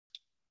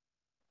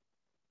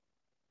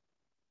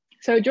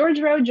So George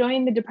Rowe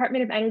joined the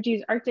Department of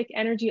Energy's Arctic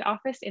Energy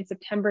Office in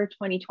September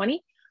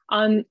 2020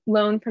 on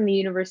loan from the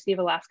University of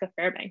Alaska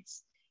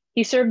Fairbanks.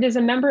 He served as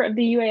a member of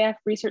the UAF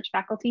research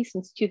faculty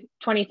since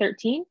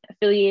 2013,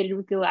 affiliated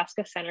with the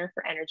Alaska Center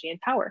for Energy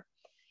and Power.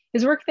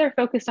 His work there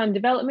focused on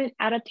development,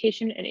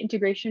 adaptation, and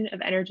integration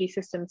of energy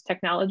systems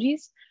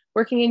technologies,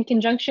 working in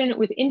conjunction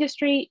with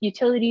industry,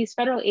 utilities,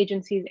 federal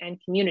agencies,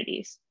 and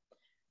communities.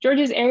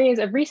 George's areas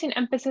of recent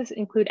emphasis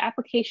include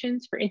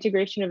applications for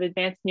integration of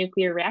advanced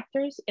nuclear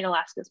reactors in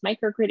Alaska's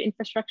microgrid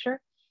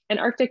infrastructure and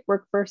Arctic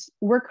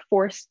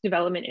workforce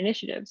development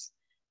initiatives.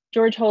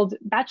 George holds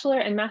Bachelor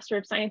and Master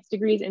of Science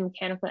degrees in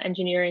mechanical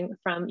engineering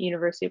from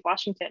University of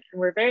Washington, and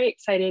we're very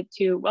excited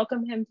to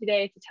welcome him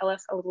today to tell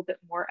us a little bit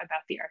more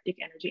about the Arctic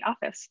Energy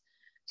Office.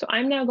 So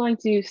I'm now going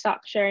to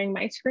stop sharing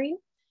my screen,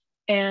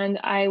 and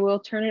I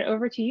will turn it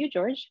over to you,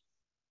 George.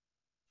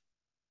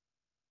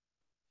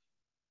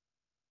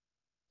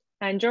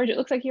 And George, it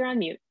looks like you're on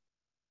mute.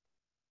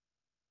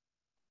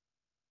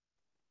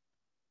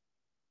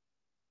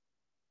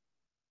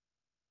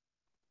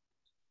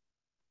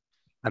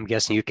 I'm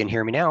guessing you can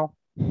hear me now.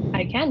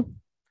 I can.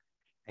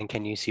 And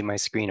can you see my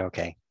screen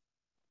okay?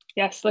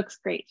 Yes, looks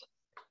great.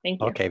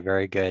 Thank you. Okay,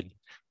 very good.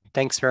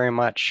 Thanks very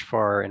much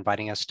for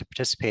inviting us to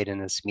participate in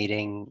this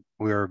meeting.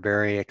 We're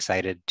very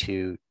excited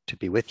to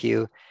be with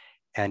you,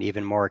 and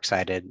even more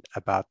excited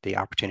about the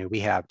opportunity we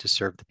have to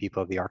serve the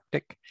people of the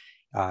Arctic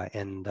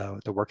and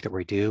the work that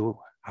we do.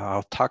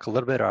 I'll talk a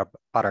little bit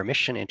about our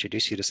mission,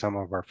 introduce you to some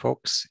of our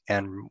folks,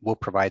 and we'll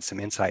provide some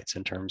insights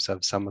in terms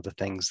of some of the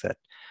things that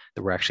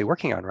we're actually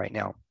working on right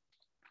now.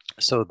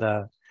 So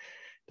the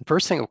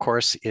first thing, of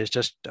course, is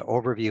just to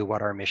overview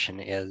what our mission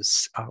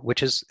is,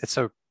 which is, it's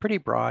a pretty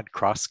broad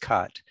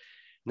cross-cut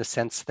in the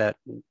sense that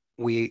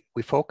we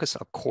focus,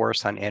 of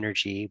course, on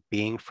energy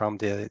being from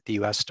the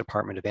US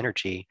Department of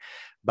Energy,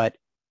 but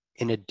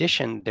in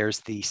addition,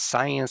 there's the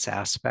science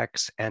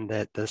aspects and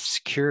the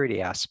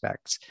security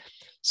aspects.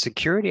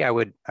 Security, I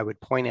would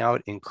point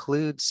out,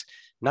 includes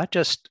not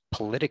just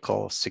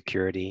political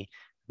security,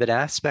 but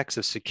aspects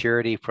of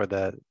security for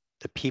the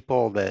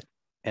people that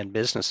and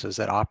businesses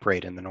that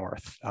operate in the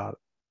North.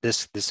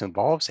 This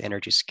involves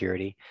energy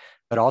security,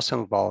 but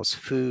also involves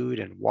food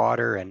and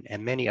water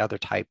and many other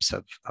types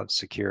of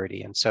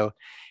security. And so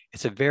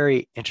it's a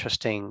very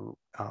interesting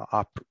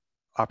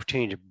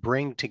opportunity to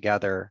bring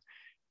together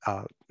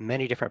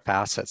many different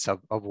facets of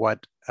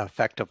what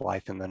effective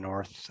life in the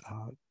North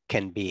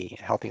can be,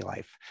 healthy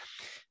life.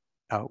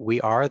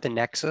 We are the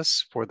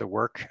nexus for the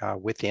work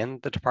within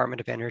the Department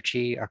of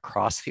Energy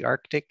across the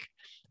Arctic,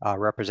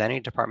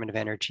 representing Department of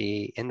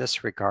Energy in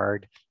this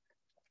regard.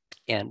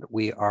 And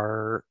we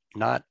are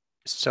not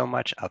so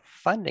much a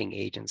funding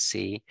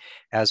agency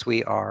as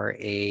we are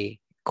a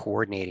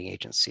coordinating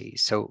agency.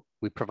 So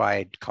we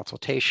provide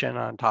consultation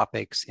on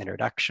topics,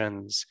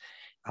 introductions.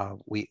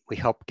 We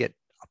help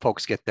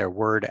folks get their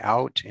word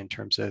out in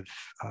terms of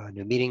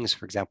new meetings.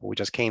 For example, we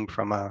just came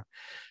from a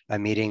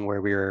meeting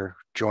where we were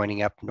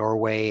joining up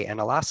Norway and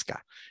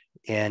Alaska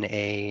in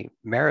a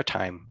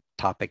maritime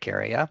topic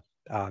area,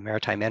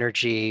 maritime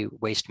energy,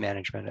 waste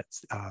management,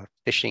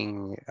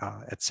 fishing,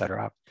 et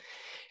cetera.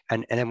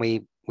 And then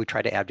we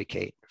try to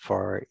advocate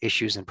for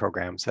issues and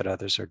programs that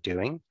others are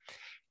doing.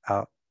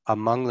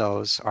 Among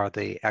those are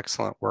the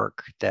excellent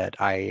work that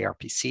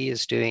IARPC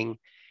is doing,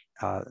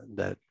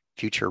 the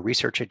future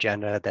research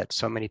agenda that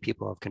so many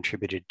people have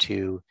contributed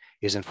to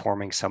is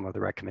informing some of the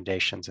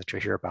recommendations that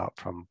you'll hear about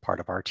from part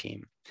of our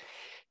team.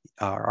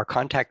 Our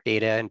contact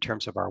data in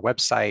terms of our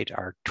website,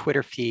 our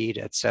Twitter feed,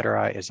 et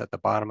cetera, is at the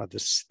bottom of the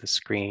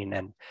screen.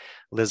 And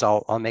Liz,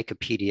 I'll make a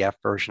PDF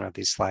version of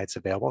these slides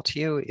available to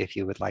you if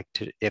you would like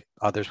to, if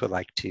others would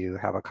like to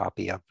have a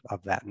copy of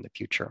that in the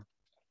future.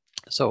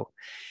 So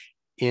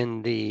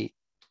in the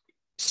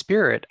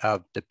spirit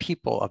of the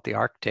people of the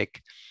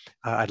Arctic,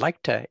 I'd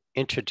like to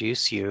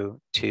introduce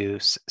you to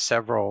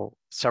several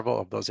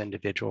of those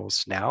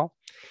individuals now.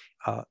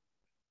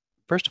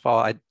 First of all,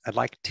 I'd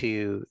like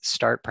to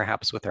start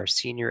perhaps with our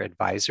senior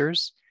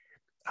advisors.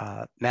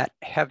 Matt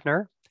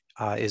Hevner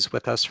is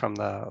with us from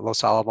the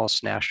Los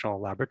Alamos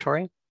National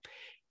Laboratory.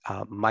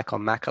 Michael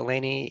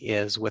McElhaney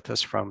is with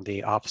us from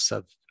the Office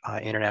of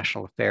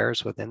International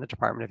Affairs within the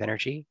Department of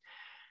Energy.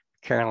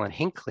 Carolyn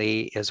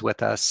Hinckley is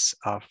with us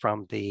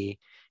from the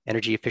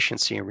Energy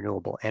Efficiency and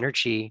Renewable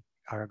Energy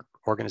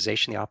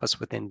organization, the office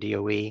within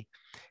DOE.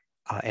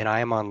 And I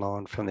am on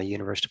loan from the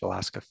University of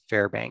Alaska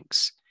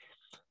Fairbanks.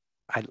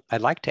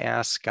 I'd like to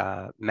ask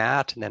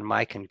Matt and then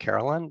Mike and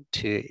Carolyn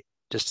to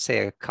just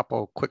say a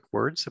couple quick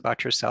words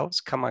about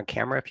yourselves. Come on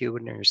camera if you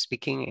would, when you're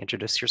speaking,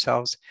 introduce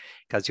yourselves,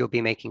 because you'll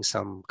be making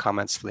some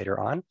comments later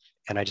on.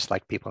 And I just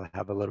like people to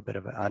have a little bit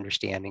of an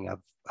understanding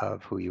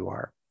of who you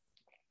are.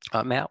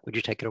 Matt, would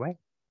you take it away?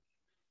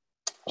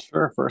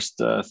 Sure.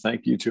 First,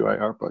 thank you to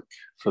IARPC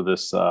for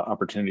this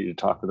opportunity to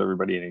talk with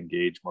everybody and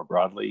engage more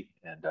broadly.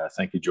 And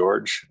thank you,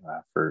 George,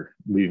 for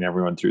leading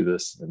everyone through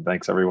this. And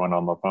thanks everyone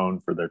on the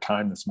phone for their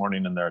time this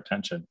morning and their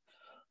attention.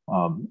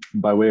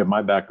 By way of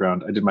my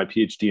background, I did my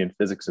PhD in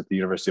physics at the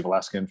University of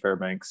Alaska in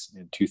Fairbanks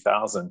in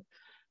 2000.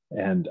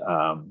 And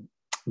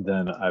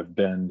then I've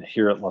been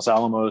here at Los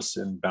Alamos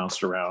and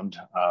bounced around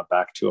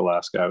back to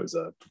Alaska. I was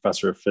a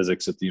professor of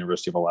physics at the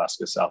University of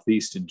Alaska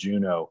Southeast in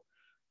Juneau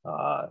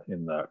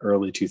in the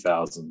early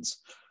 2000s.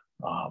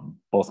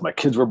 Both my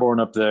kids were born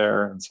up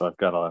there, and so I've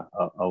got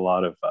a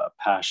lot of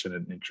passion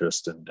and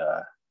interest and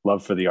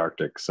love for the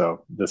Arctic.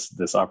 So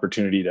this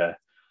opportunity to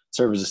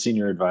serve as a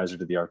senior advisor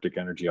to the Arctic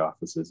Energy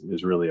Office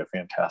is really a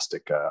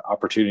fantastic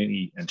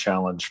opportunity and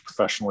challenge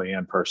professionally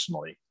and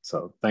personally.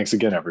 So thanks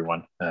again,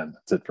 everyone. And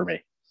that's it for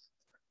me.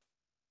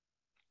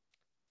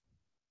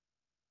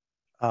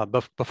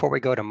 Before we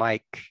go to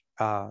Mike,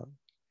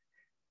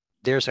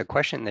 there's a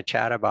question in the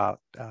chat about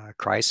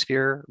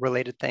cryosphere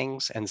related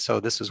things. And so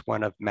this is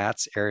one of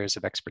Matt's areas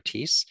of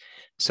expertise.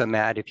 So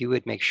Matt, if you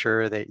would make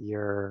sure that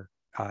your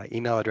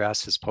email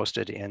address is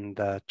posted in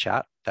the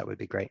chat, that would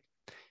be great.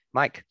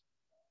 Mike.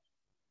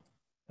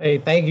 Hey,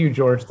 thank you,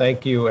 George.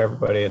 Thank you,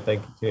 everybody. And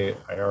thank you to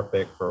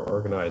IARPC for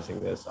organizing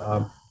this.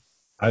 My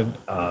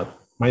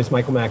name is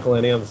Michael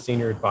McElhenney. I'm the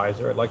senior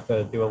advisor. I'd like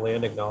to do a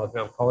land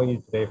acknowledgement. I'm calling you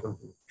today from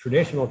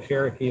traditional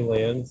Cherokee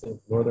lands in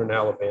northern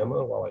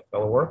Alabama while I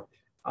telework.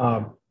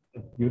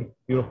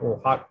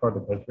 Beautiful, hot part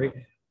of the country.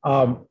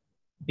 At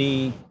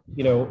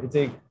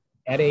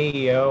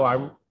AEO,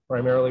 I'm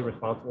primarily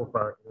responsible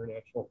for our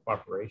international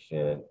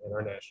cooperation and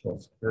our national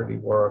security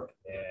work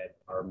and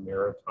our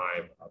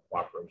maritime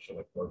cooperation,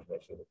 like George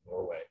mentioned, with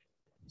Norway.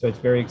 So it's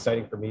very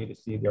exciting for me to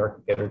see the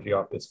Arctic Energy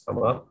Office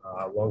come up.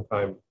 A long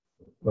time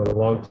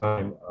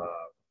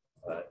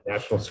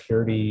national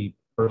security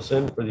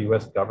person for the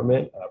U.S.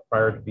 government.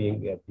 Prior to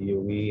being at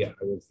DOE,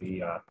 I was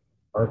the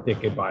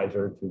Arctic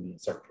advisor to the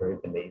Secretary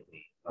of the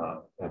Navy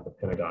at the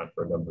Pentagon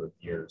for a number of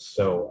years.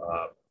 So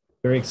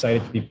very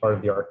excited to be part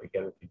of the Arctic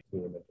Energy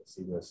team and to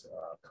see this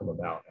come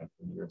about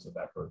after years of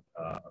effort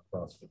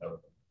across the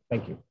government.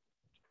 Thank you.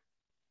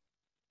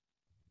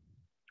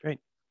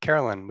 Great.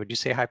 Carolyn, would you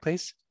say hi,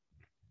 please?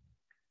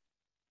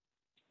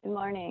 Good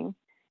morning.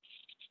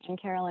 I'm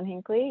Carolyn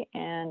Hinckley,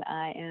 and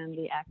I am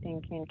the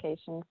Acting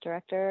Communications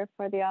Director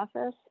for the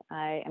office.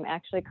 I am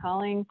actually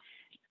calling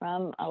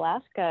from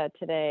Alaska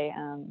today,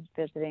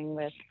 visiting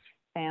with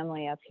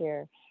family up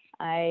here.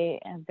 I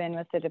have been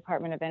with the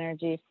Department of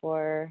Energy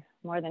for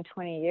more than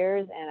 20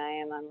 years, and I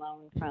am on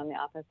loan from the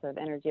Office of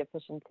Energy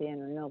Efficiency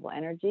and Renewable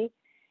Energy.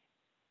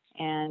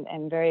 And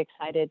I'm very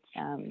excited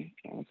and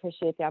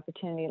appreciate the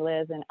opportunity,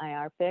 Liz and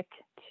IARPC,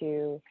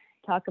 to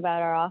talk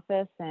about our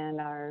office and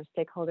our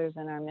stakeholders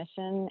and our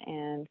mission,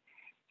 and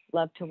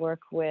love to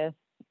work with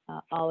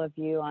all of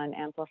you on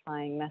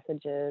amplifying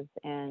messages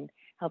and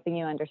helping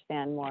you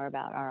understand more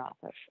about our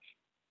office.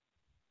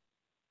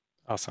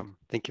 Awesome.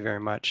 Thank you very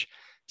much.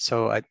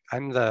 So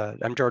I'm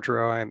George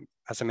Rowe.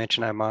 As I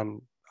mentioned, I'm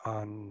on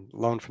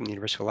loan from the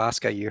University of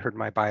Alaska. You heard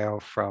my bio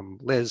from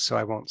Liz, so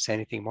I won't say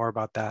anything more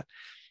about that.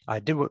 I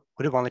would want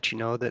to let you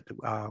know that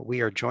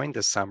we are joined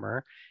this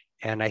summer,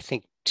 and I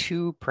think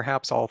two,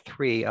 perhaps all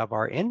three of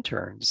our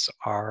interns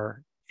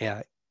are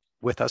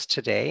with us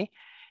today.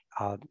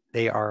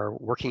 They are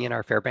working in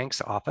our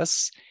Fairbanks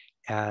office,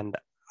 and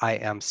I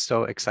am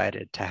so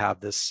excited to have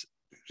this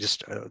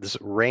this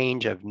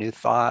range of new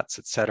thoughts,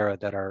 et cetera,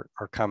 that are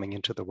coming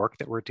into the work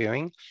that we're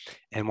doing,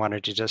 and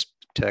wanted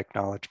to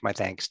acknowledge my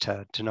thanks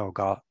to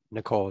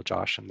Nicole,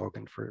 Josh, and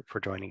Logan for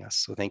joining us.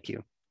 So thank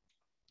you.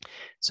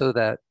 So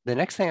the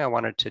next thing I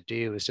wanted to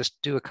do is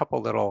just do a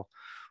couple little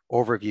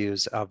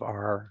overviews of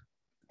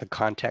the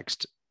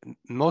context.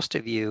 Most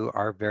of you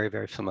are very,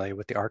 very familiar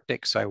with the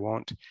Arctic, so I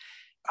won't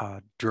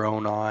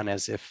drone on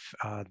as if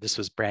this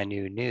was brand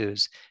new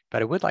news,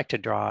 but I would like to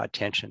draw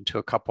attention to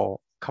a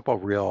couple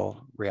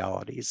real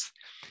realities.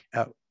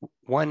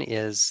 One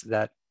is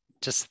that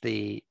just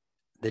the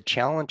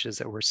challenges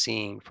that we're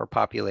seeing for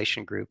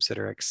population groups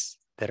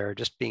that are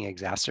just being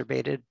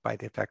exacerbated by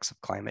the effects of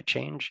climate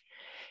change,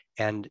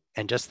 and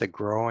just the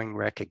growing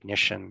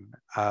recognition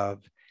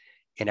of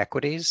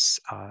inequities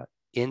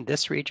in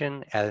this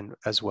region and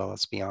as well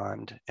as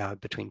beyond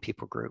between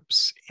people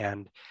groups.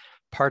 And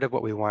part of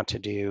what we want to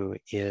do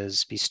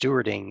is be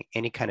stewarding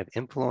any kind of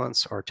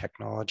influence or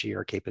technology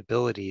or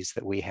capabilities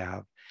that we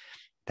have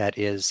that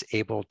is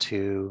able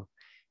to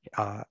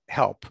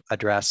help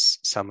address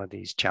some of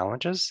these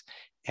challenges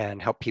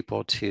and help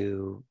people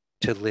to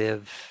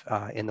live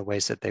in the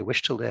ways that they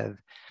wish to live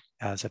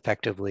as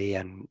effectively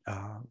and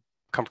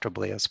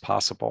comfortably as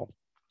possible.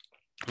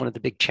 One of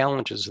the big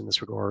challenges in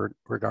this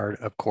regard,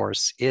 of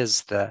course,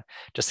 is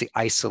just the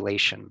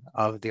isolation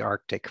of the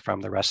Arctic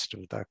from the rest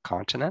of the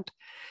continent.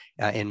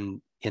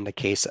 In the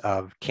case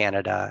of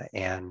Canada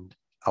and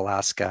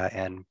Alaska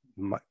and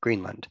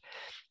Greenland.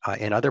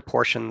 In other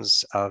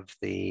portions of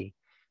the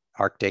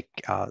Arctic,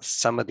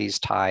 some of these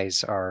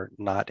ties are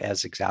not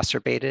as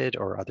exacerbated,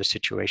 or other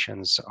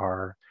situations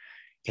are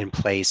in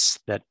place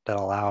that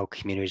allow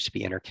communities to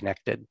be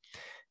interconnected.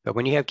 But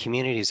when you have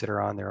communities that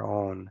are on their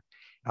own,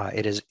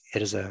 it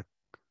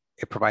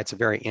provides a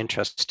very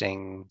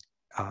interesting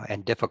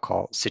and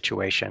difficult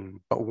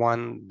situation, but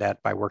one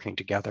that by working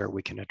together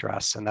we can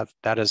address. And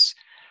that is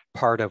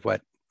part of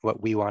what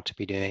we want to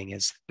be doing,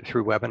 is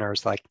through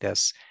webinars like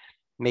this,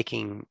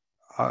 making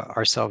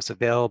ourselves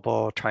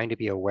available, trying to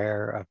be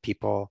aware of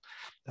people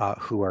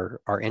who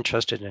are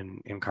interested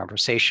in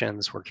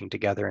conversations, working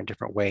together in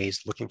different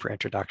ways, looking for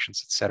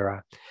introductions,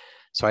 etc.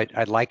 So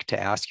I'd like to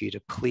ask you to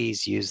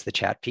please use the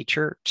chat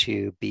feature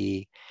to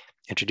be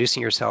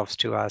introducing yourselves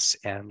to us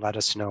and let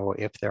us know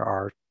if there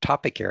are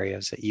topic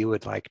areas that you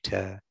would like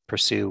to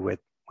pursue with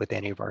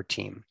any of our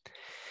team.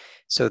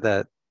 So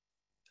the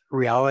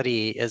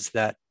reality is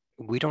that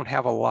we don't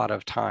have a lot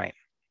of time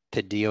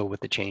to deal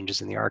with the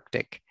changes in the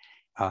Arctic.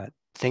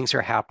 Things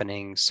are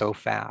happening so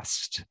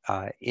fast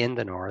in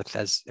the North,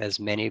 as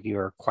many of you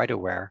are quite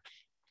aware,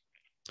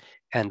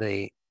 and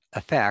the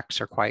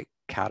effects are quite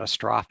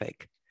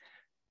catastrophic.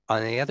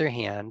 On the other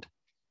hand,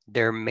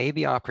 there may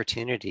be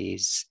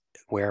opportunities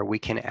where we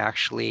can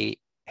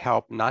actually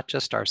help not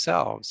just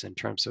ourselves in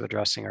terms of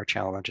addressing our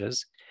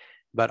challenges,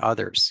 but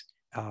others.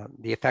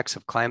 The effects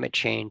of climate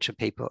change,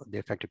 the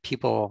effect of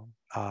people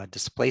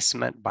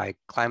displacement by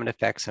climate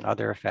effects and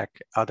other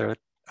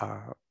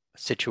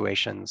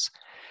situations,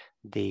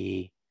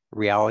 the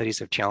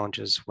realities of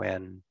challenges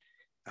when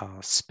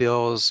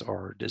spills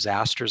or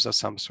disasters of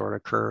some sort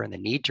occur and the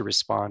need to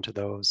respond to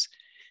those,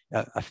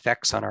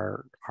 effects on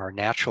our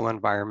natural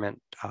environment,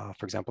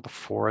 for example, the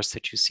forests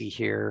that you see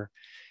here,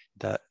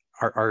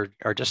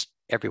 are just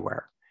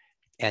everywhere.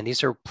 And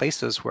these are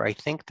places where I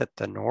think that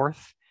the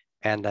North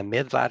and the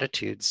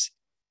mid-latitudes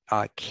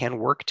can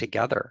work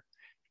together.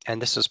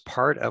 And this is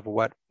part of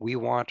what we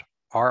want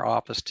our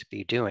office to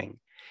be doing,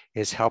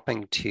 is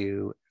helping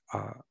to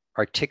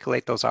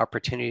articulate those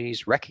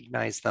opportunities,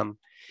 recognize them,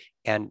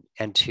 and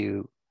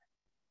to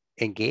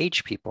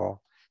engage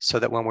people so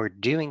that when we're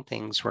doing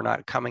things, we're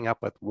not coming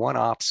up with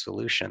one-off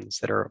solutions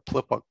that are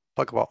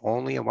applicable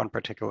only in one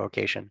particular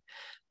location,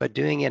 but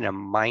doing it in a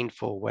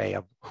mindful way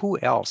of who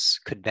else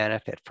could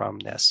benefit from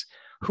this,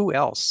 who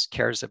else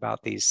cares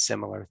about these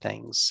similar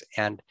things,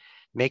 and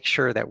make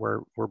sure that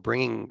we're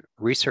bringing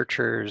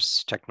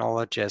researchers,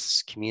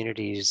 technologists,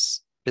 communities,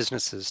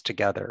 businesses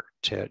together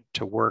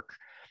to work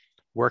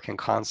in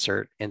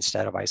concert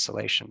instead of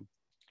isolation.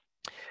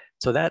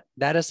 So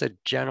that is the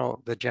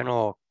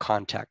general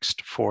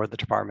context for the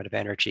Department of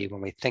Energy when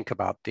we think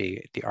about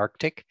the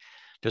Arctic.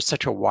 There's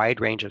such a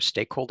wide range of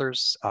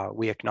stakeholders.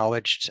 We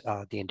acknowledged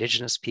the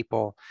indigenous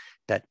people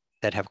that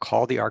have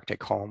called the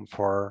Arctic home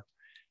for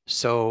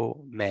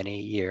so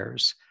many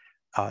years.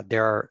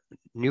 There are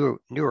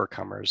newer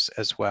comers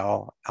as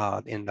well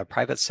in the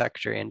private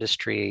sector,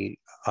 industry,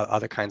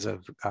 other kinds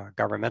of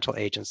governmental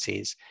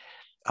agencies,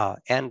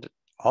 and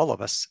all of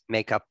us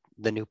make up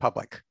the new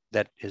public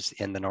that is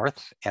in the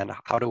North. And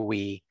how do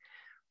we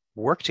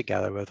work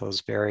together with those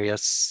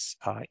various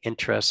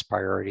interests,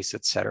 priorities,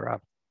 et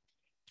cetera?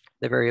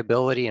 The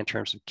variability in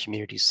terms of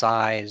community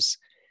size,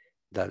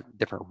 the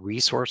different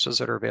resources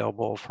that are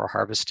available for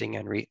harvesting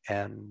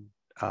and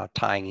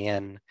tying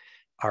in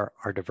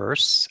are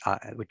diverse,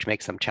 which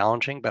makes them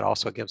challenging, but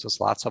also gives us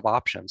lots of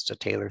options to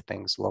tailor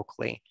things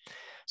locally.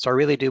 So I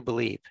really do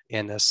believe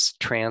in this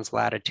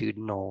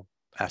translatitudinal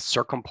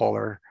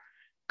circumpolar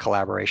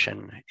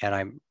collaboration,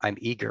 and I'm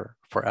eager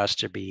for us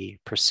to be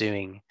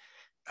pursuing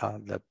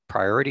the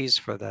priorities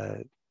for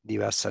the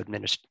U.S.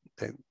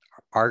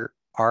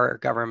 our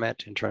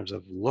government in terms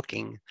of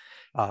looking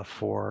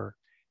for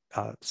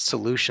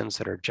solutions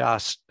that are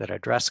just, that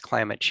address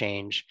climate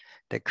change,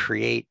 that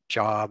create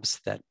jobs,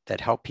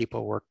 that help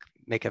people work,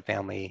 make a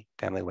family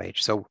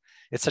wage. So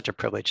it's such a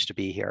privilege to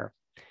be here.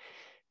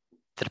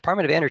 The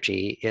Department of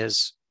Energy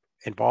is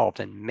involved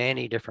in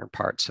many different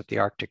parts of the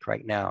Arctic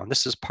right now. And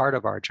this is part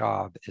of our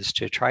job, is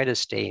to try to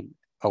stay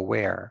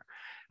aware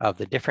of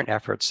the different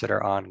efforts that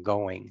are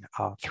ongoing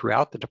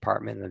throughout the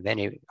department and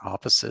many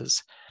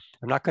offices.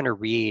 I'm not going to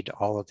read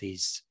all of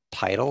these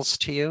titles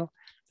to you.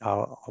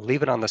 I'll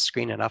leave it on the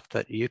screen enough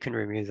that you can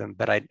review them,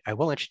 but I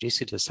will introduce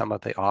you to some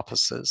of the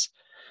offices.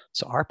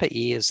 So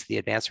ARPA-E is the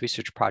Advanced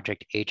Research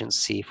Project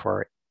Agency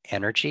for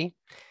Energy.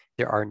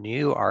 There are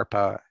new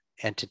ARPA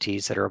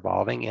entities that are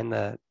evolving in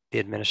the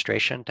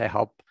administration to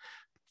help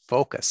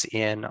focus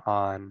in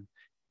on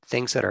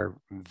things that are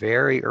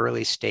very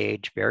early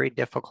stage, very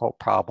difficult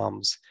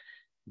problems,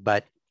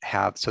 but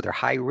so they're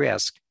high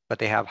risk, but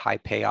they have high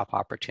payoff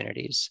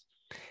opportunities.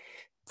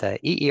 The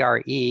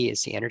EERE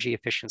is the Energy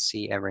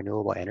Efficiency and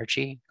Renewable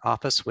Energy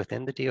Office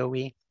within the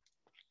DOE,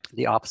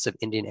 the Office of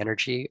Indian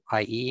Energy,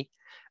 IE,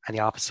 and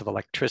the Office of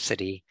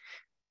Electricity.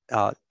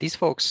 These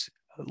folks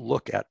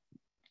look at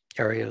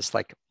areas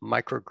like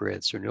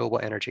microgrids, renewable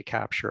energy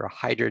capture,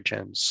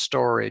 hydrogen,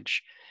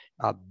 storage,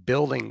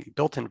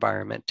 built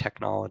environment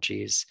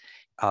technologies,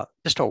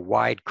 just a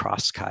wide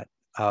crosscut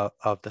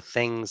of the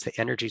things, the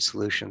energy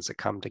solutions that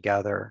come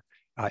together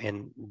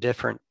in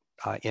different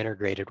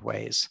integrated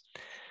ways.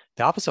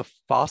 The Office of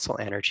Fossil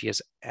Energy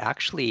has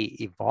actually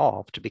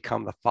evolved to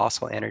become the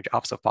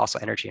Office of Fossil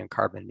Energy and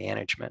Carbon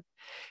Management.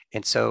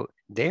 And so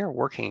they're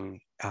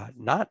working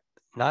not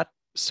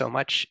so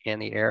much in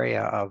the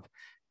area of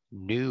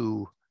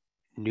new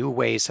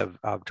ways of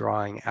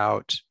drawing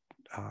out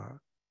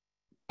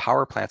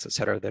power plants, et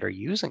cetera, that are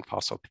using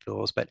fossil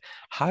fuels, but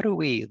how do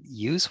we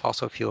use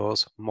fossil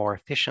fuels more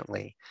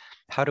efficiently?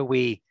 How do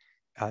we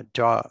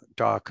draw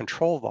a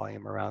control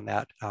volume around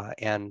that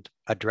and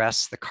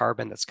address the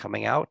carbon that's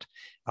coming out,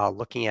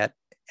 looking at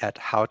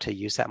how to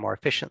use that more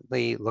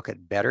efficiently, look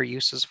at better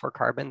uses for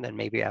carbon than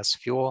maybe as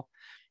fuel,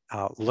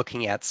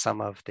 looking at some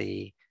of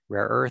the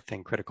rare earth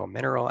and critical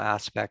mineral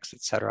aspects,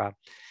 et cetera.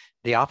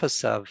 The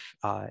Office of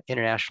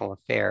International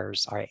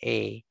Affairs,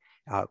 IA,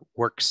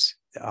 works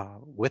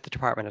with the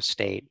Department of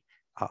State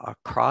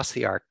across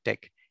the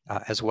Arctic,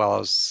 as well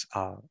as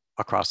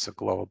across the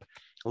globe,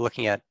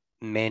 looking at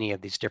many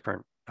of these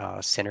different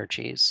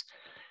synergies.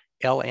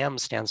 LM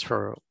stands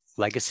for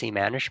legacy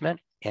management,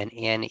 and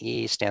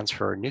NE stands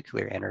for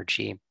nuclear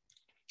energy.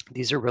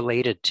 These are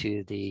related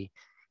to the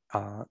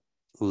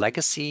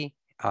legacy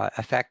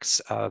effects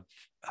of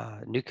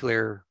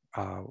nuclear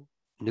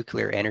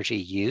energy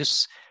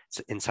use.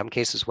 In some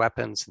cases,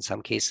 weapons, in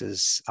some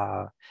cases,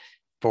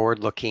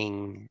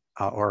 forward-looking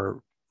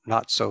or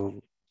not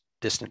so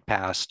distant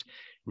past,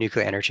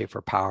 nuclear energy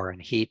for power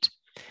and heat.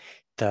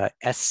 The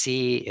SC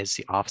is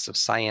the Office of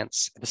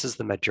Science. This is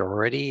the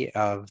majority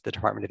of the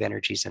Department of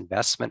Energy's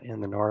investment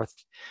in the North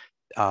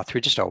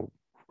through just a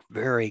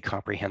very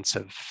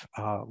comprehensive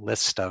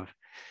list of,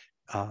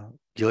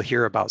 you'll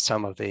hear about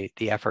some of the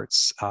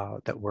efforts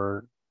that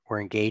we're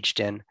engaged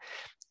in.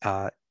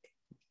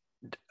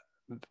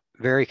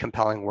 Very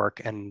compelling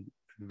work and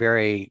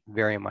very,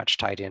 very much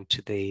tied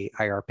into the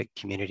IARPC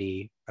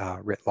community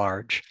writ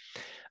large.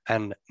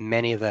 And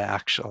many of the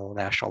actual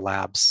national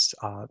labs,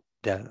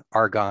 the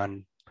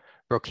Argonne,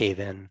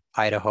 Brookhaven,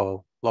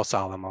 Idaho, Los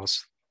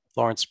Alamos,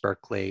 Lawrence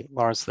Berkeley,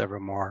 Lawrence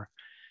Livermore,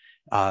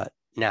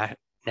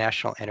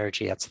 National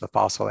Energy, that's the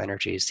Fossil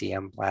Energy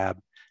CM Lab,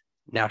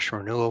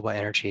 National Renewable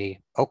Energy,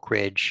 Oak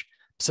Ridge,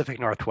 Pacific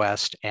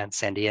Northwest, and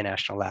Sandia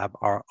National Lab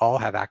all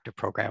have active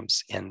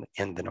programs in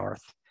the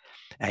North.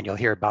 And you'll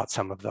hear about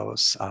some of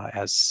those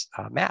as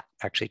Matt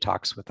actually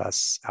talks with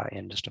us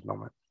in just a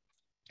moment.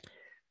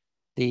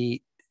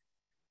 The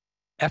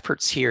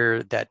efforts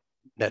here that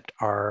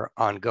are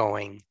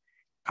ongoing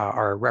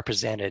are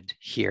represented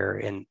here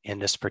in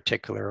this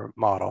particular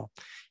model.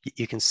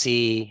 You can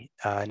see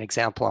an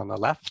example on the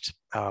left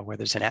where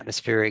there's an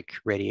atmospheric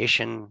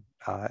radiation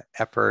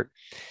effort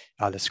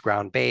that's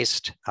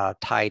ground-based,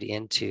 tied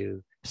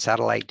into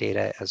satellite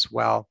data as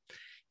well.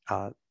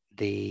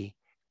 The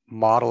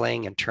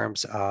modeling in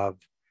terms of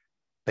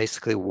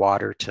basically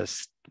water to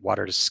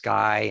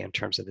sky in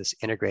terms of this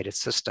integrated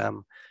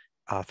system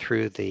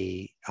through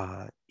the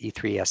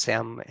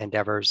E3SM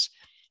endeavors.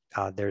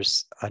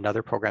 There's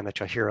another program that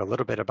you'll hear a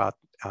little bit about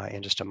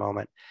in just a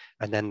moment.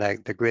 And then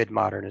the Grid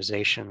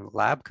Modernization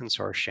Lab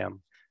Consortium,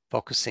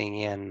 focusing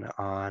in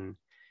on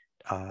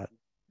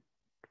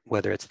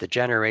whether it's the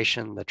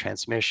generation, the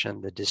transmission,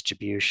 the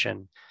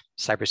distribution,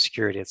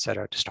 cybersecurity, et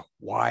cetera, just a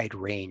wide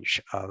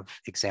range of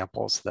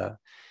examples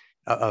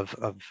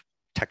of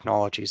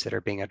technologies that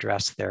are being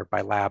addressed there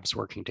by labs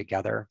working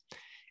together.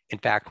 In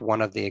fact,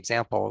 one of the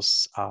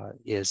examples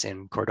is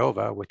in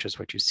Cordova, which is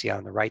what you see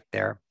on the right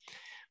there.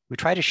 We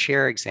try to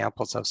share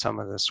examples of some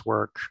of this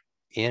work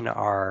in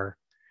our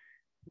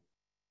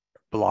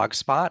blog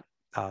spot.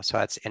 So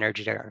that's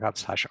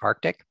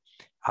energy.gov/Arctic.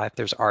 If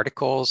there's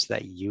articles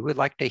that you would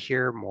like to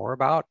hear more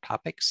about,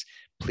 topics,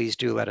 please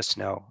do let us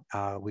know.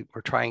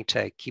 We're trying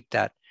to keep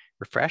that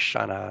refreshed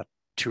on a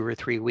 2 or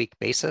 3 week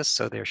basis.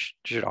 So there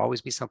should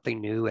always be something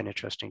new and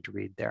interesting to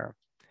read there.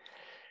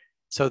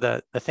 So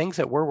the things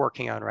that we're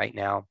working on right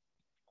now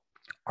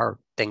are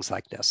things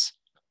like this: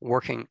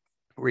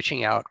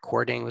 reaching out,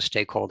 coordinating with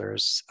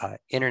stakeholders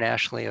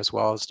internationally as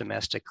well as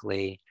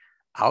domestically,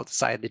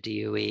 outside the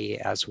DOE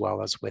as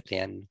well as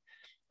within.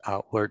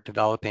 We're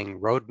developing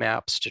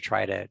roadmaps to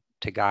try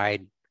to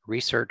guide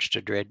research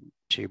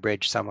to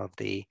bridge some of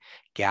the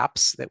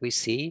gaps that we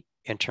see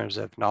in terms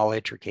of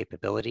knowledge or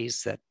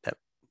capabilities that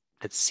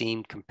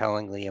seem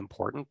compellingly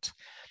important.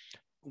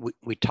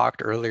 We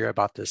talked earlier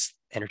about this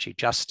energy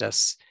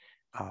justice,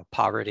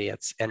 poverty,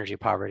 energy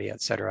poverty,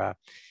 et cetera.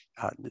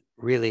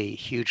 Really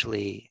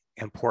hugely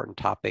important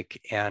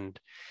topic and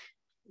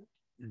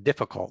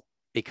difficult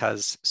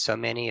because so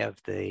many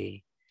of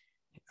the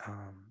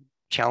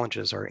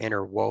challenges are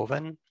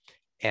interwoven,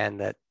 and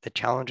that the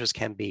challenges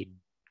can be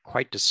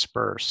quite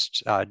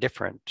dispersed,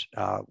 different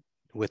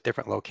with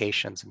different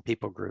locations and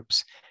people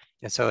groups.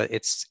 And so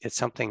it's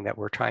something that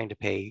we're trying to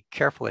pay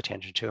careful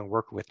attention to and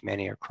work with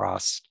many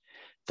across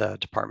the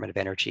Department of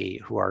Energy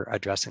who are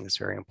addressing this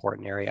very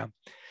important area.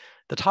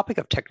 The topic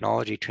of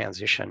technology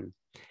transition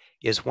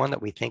is one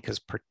that we think is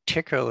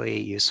particularly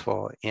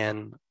useful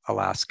in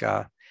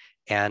Alaska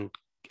and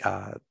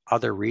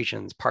other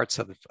regions, parts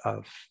of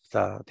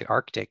the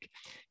Arctic,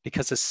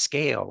 because the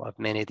scale of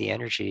many of the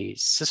energy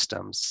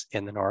systems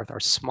in the North are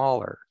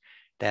smaller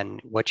than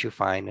what you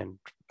find in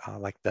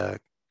like the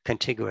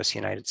contiguous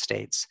United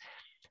States.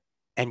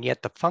 And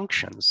yet the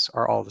functions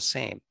are all the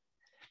same.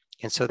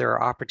 And so there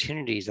are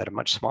opportunities at a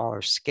much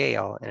smaller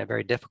scale in a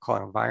very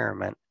difficult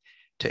environment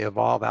to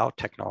evolve out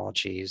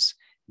technologies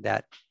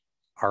that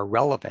are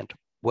relevant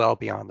well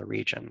beyond the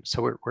region.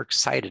 So we're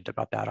excited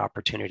about that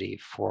opportunity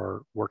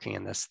for working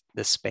in this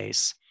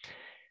space.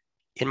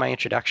 In my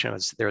introduction,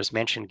 there was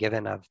mention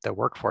given of the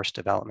workforce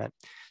development.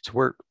 So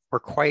we're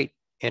quite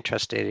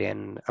interested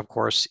in, of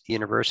course,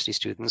 university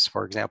students,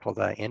 for example,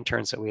 the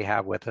interns that we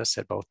have with us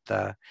at both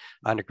the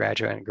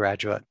undergraduate and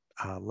graduate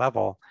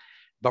level,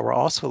 but we're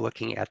also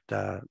looking at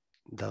the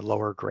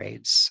lower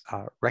grades,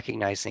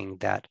 recognizing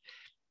that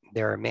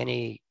there are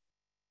many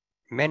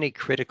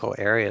critical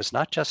areas,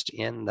 not just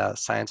in the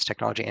science,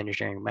 technology,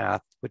 engineering,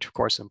 math, which of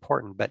course is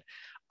important, but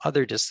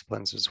other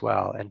disciplines as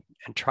well, and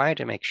trying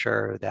to make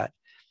sure that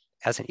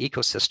as an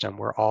ecosystem,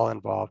 we're all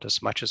involved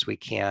as much as we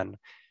can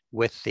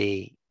with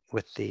the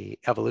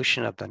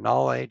evolution of the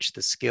knowledge,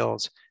 the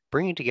skills,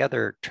 bringing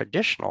together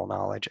traditional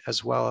knowledge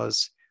as well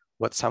as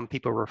what some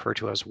people refer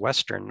to as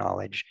Western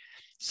knowledge,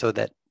 so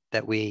that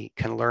we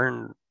can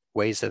learn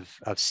ways of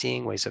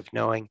seeing, ways of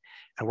knowing,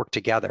 and work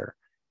together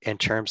in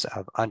terms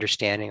of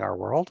understanding our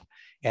world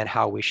and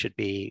how we should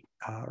be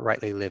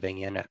rightly living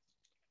in it.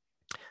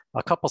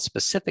 A couple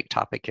specific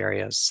topic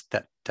areas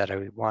that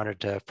I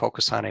wanted to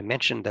focus on. I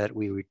mentioned that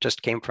we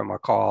just came from a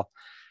call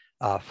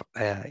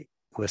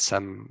with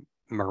some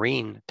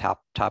marine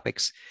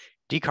topics.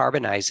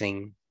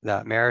 Decarbonizing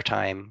the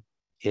maritime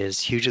is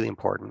hugely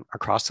important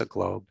across the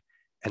globe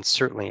and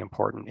certainly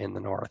important in the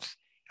north.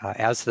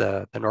 As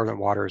the northern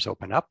waters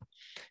open up,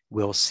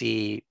 we'll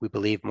see, we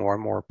believe, more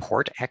and more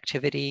port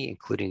activity,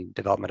 including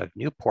development of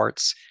new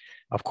ports.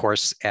 Of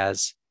course,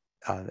 as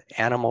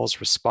animals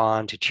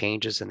respond to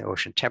changes in the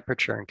ocean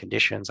temperature and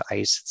conditions,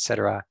 ice, et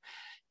cetera,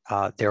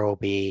 there will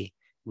be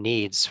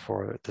needs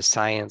for the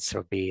science. There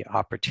will be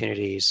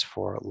opportunities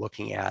for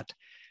looking at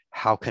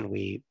how can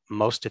we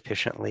most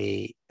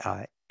efficiently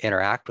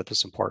interact with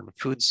this important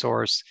food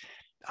source.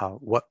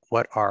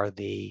 What are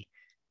the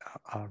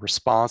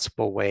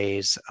responsible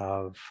ways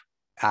of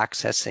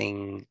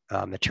accessing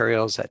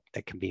materials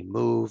that can be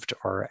moved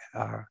or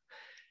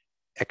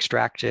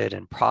extracted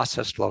and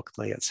processed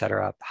locally, et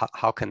cetera?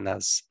 How can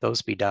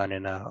those be done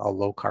in a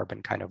low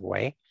carbon kind of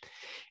way?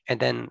 And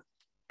then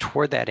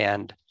toward that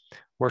end,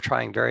 we're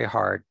trying very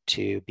hard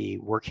to be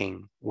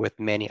working with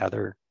many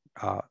other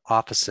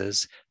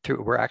offices.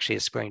 We're actually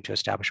going to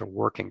establish a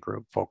working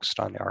group focused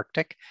on the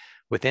Arctic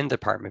within the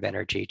Department of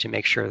Energy to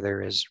make sure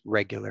there is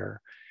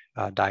regular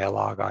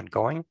dialogue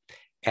ongoing,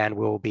 and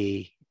we'll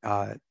be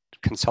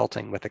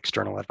consulting with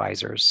external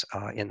advisors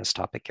in this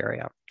topic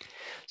area.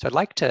 So I'd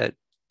like to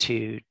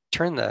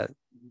turn the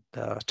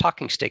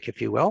talking stick,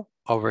 if you will,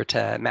 over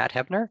to Matt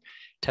Hebner.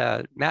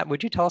 Matt,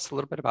 would you tell us a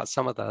little bit about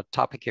some of the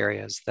topic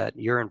areas that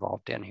you're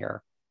involved in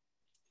here?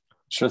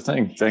 Sure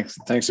thing.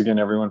 Thanks again,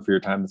 everyone, for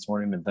your time this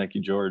morning, and thank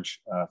you, George,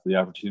 for the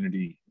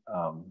opportunity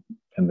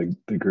and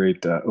the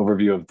great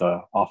overview of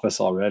the office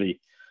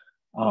already.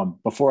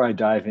 Before I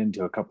dive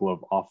into a couple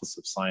of Office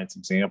of Science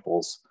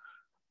examples,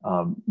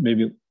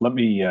 maybe let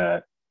me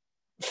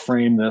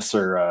frame this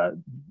or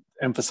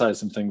emphasize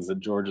some things that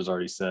George has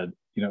already said.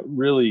 You know,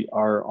 really,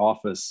 our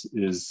office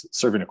is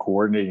serving a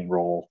coordinating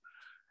role,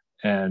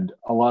 and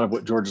a lot of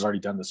what George has already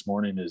done this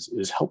morning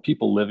is help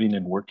people living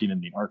and working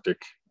in the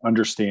Arctic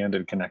understand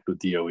and connect with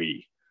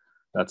DOE.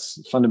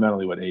 That's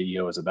fundamentally what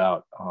AEO is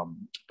about.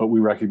 But we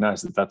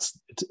recognize that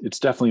it's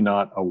definitely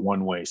not a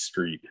one-way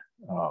street.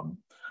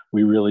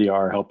 We really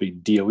are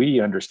helping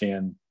DOE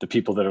understand the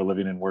people that are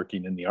living and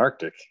working in the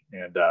Arctic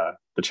and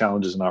the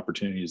challenges and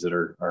opportunities that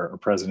are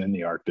present in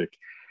the Arctic.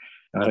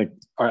 And I think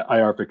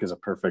IARPC is a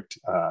perfect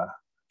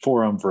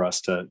forum for us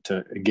to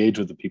engage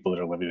with the people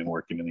that are living and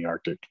working in the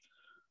Arctic.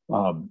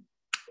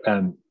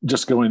 And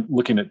just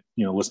looking at,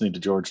 listening to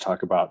George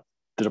talk about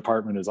the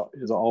department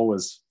is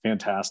always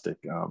fantastic.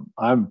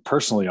 I'm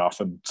personally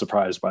often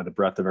surprised by the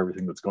breadth of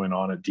everything that's going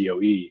on at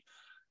DOE.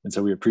 And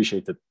so we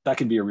appreciate that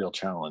can be a real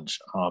challenge.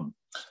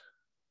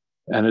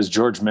 And as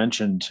George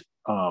mentioned,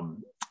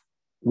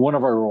 one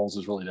of our roles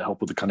is really to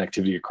help with the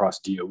connectivity across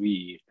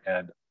DOE,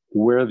 and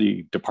where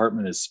the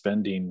department is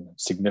spending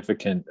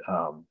significant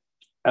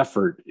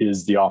effort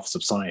is the Office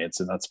of Science.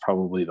 And that's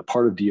probably the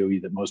part of DOE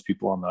that most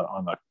people on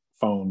the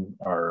phone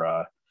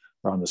or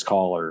on this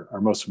call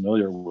are most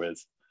familiar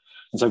with.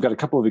 And so I've got a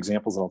couple of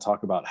examples that I'll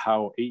talk about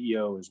how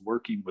AEO is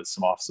working with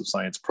some Office of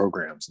Science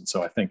programs. And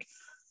so I think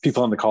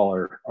people on the call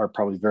are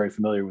probably very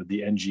familiar with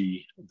the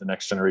NG, the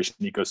Next Generation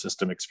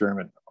Ecosystem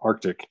Experiment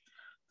Arctic,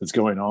 that's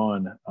going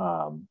on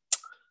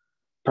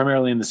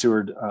primarily in the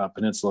Seward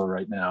Peninsula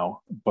right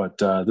now. But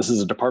this is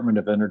a Department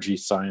of Energy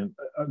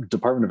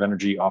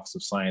Office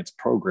of Science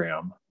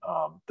program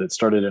that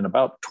started in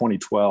about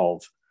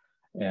 2012.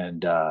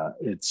 And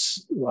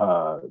it's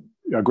a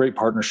great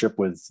partnership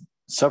with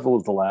several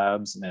of the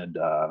labs, and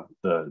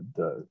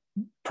the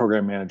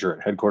program manager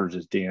at headquarters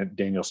is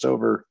Daniel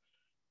Stover.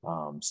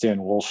 Stan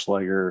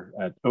Wolfschlager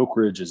at Oak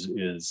Ridge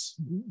is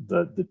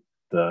the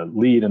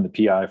lead and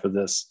the PI for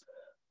this.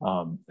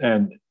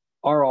 And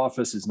our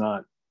office is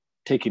not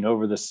taking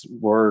over this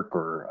work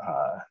or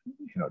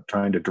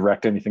trying to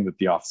direct anything that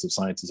the Office of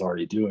Science is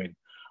already doing.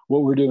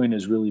 What we're doing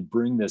is really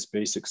bring this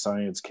basic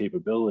science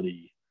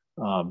capability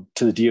to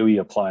the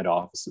DOE applied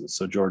offices.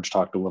 So George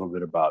talked a little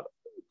bit about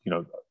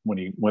when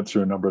he went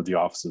through a number of the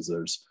offices,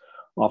 there's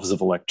Office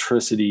of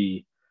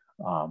Electricity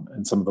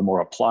and some of the more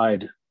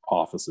applied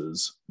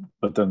offices,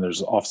 but then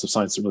there's Office of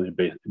Science that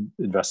really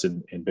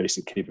invested in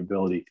basic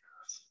capability.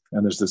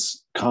 And there's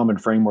this common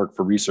framework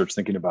for research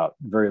thinking about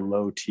very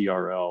low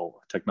TRL,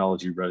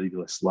 technology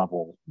readiness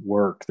level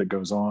work that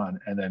goes on,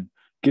 and then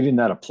getting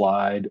that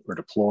applied or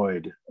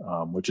deployed,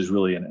 which is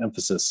really an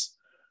emphasis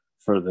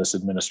for this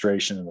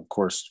administration. And of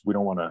course, we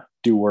don't want to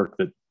do work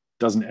that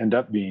doesn't end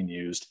up being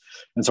used.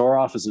 And so our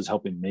office is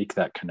helping make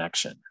that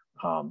connection.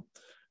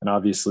 And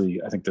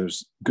obviously, I think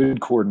there's good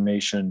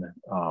coordination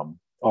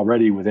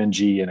already with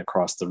NG and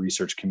across the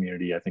research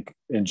community. I think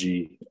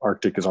NG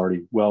Arctic is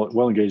already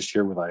well engaged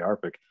here with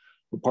IARPC.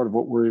 But part of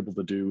what we're able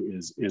to do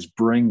is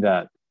bring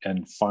that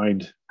and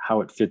find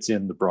how it fits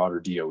in the broader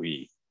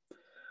DOE.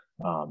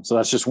 So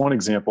that's just one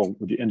example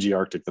with the NG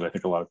Arctic that I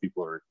think a lot of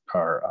people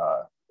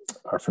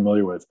are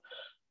familiar with,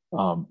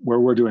 where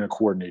we're doing a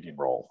coordinating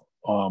role.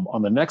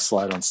 On the next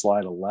slide, on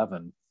slide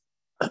 11,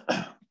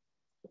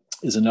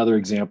 is another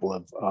example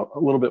of a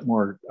little bit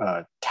more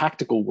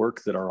tactical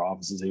work that our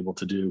office is able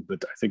to do,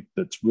 but I think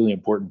that's really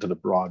important to the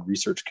broad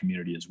research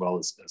community as well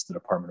as the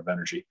Department of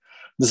Energy.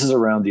 This is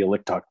around the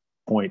Aliktok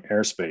Point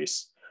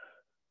airspace.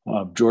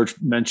 George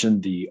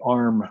mentioned the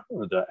ARM,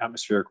 or the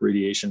Atmospheric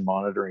Radiation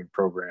Monitoring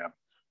Program.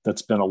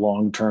 That's been a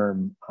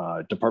long-term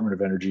Department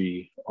of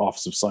Energy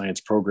Office of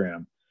Science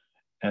program.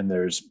 And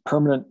there's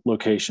permanent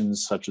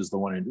locations such as the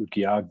one in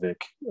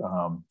Utqiagvik,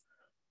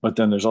 but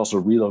then there's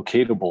also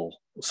relocatable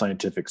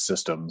scientific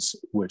systems,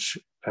 which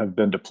have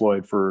been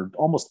deployed for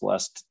almost the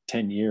last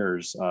 10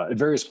 years at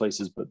various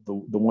places, but the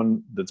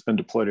one that's been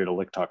deployed at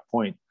Aliktok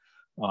Point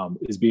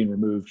is being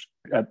removed.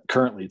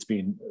 Currently, it's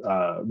being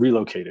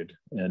relocated,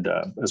 and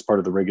as part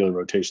of the regular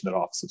rotation that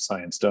Office of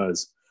Science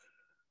does.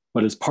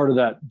 But as part of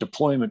that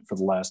deployment for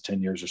the last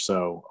 10 years or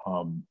so,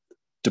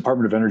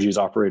 Department of Energy has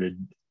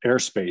operated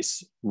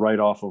airspace right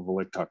off of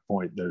Aliktok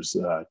Point. There's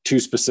two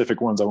specific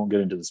ones. I won't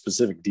get into the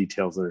specific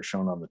details that are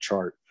shown on the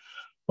chart,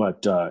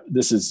 but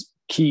this is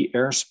key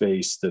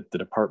airspace that the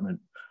department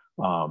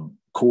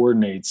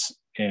coordinates,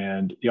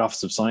 and the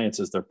Office of Science,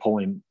 as they're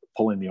pulling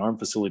the ARM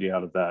facility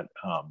out of that,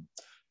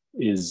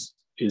 is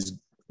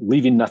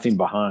leaving nothing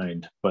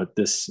behind. But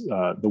this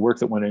the work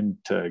that went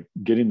into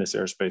getting this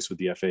airspace with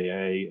the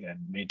FAA and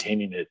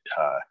maintaining it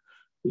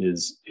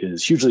is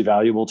hugely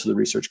valuable to the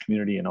research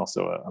community, and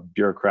also a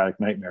bureaucratic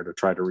nightmare to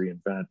try to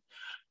reinvent.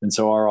 And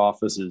so our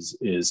office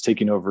is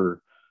taking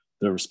over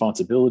the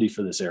responsibility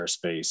for this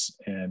airspace.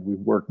 And we've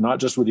worked not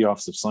just with the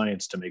Office of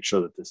Science to make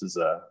sure that this is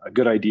a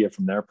good idea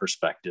from their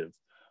perspective,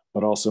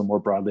 but also more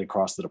broadly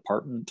across the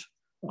department,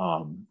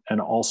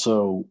 and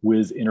also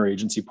with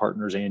interagency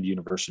partners and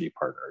university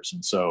partners.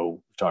 And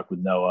so we've talked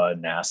with NOAA,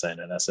 NASA,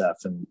 and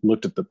NSF, and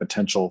looked at the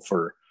potential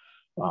for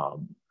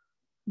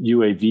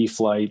UAV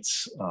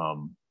flights,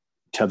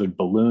 tethered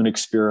balloon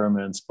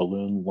experiments,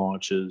 balloon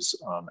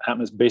launches,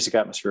 basic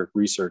atmospheric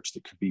research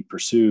that could be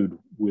pursued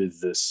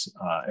with this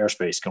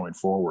airspace going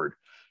forward.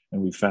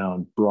 And we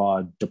found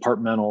broad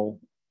departmental,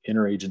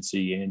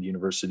 interagency, and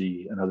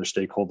university and other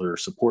stakeholder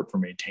support for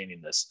maintaining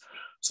this.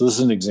 So this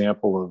is an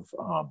example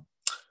of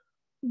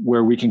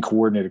where we can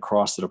coordinate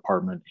across the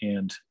department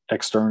and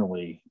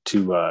externally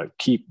to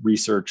keep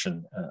research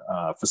and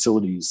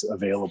facilities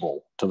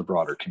available to the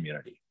broader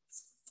community.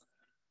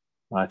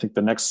 I think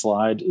the next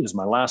slide is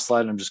my last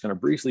slide. I'm just going to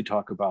briefly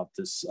talk about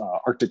this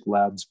Arctic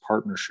Labs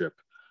partnership,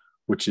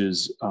 which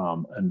is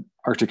an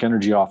Arctic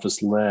Energy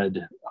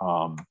Office-led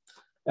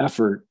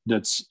effort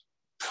that's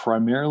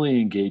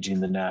primarily engaging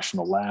the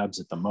national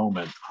labs at the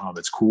moment.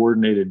 It's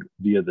coordinated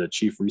via the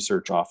Chief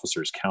Research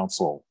Officers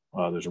Council.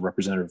 There's a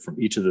representative from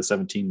each of the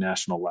 17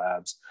 national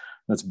labs.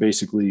 That's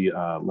basically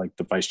like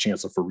the vice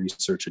chancellor for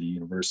research at a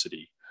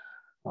university,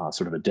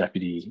 sort of a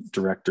deputy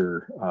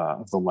director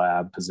of the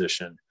lab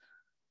position.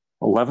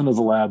 11 of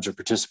the labs are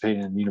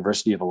participating in the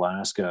University of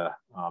Alaska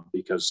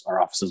because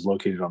our office is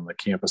located on the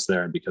campus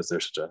there, and because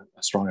there's such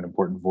a strong and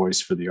important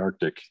voice for the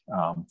Arctic,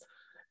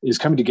 is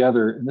coming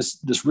together. And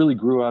this really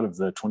grew out of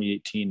the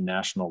 2018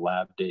 National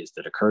Lab Days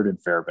that occurred in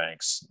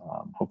Fairbanks.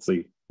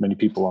 Hopefully many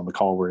people on the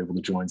call were able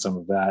to join some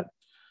of that.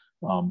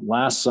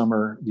 Last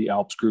summer, the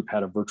ALPS group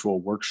had a virtual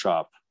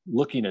workshop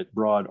looking at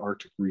broad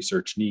Arctic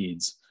research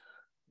needs.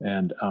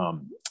 And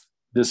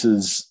this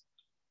is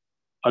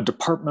a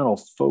departmental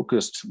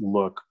focused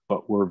look,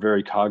 but we're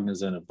very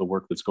cognizant of the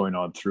work that's going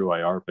on through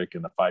IARPC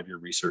and the 5-year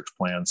research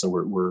plan. So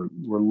we're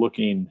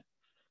looking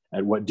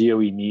at what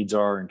DOE needs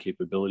are and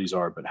capabilities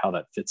are, but how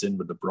that fits in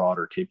with the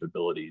broader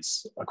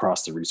capabilities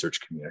across the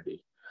research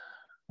community.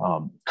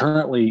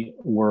 Currently,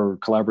 we're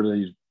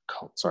collaboratively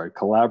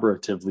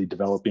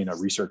developing a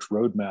research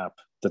roadmap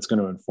that's going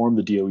to inform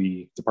the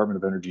DOE, Department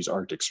of Energy's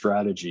Arctic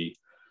strategy.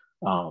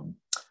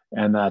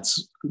 And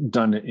that's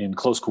done in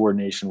close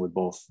coordination with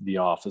both the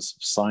Office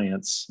of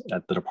Science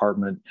at the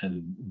department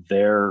and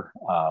their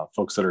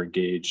folks that are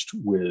engaged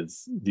with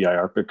the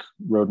IARPC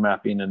road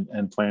mapping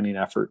and planning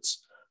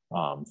efforts.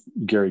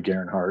 Gary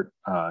Gernhardt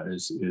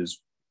is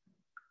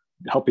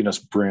helping us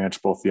branch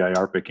both the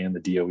IARPC and the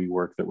DOE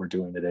work that we're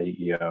doing at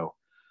AEO.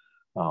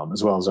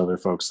 as well as other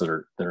folks that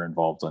are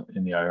involved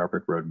in the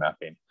IARPC road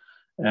mapping.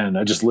 And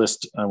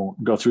I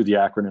won't go through the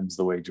acronyms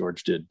the way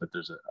George did, but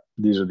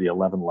these are the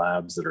 11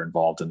 labs that are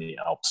involved in the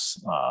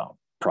ALPS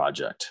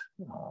project.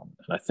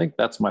 And I think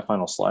that's my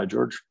final slide,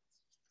 George.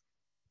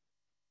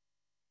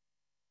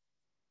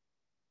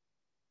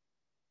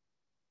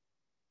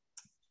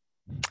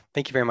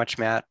 Thank you very much,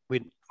 Matt.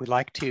 We'd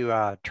like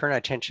to turn our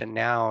attention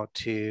now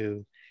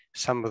to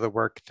some of the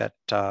work that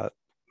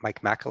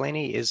Mike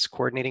McElhaney is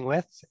coordinating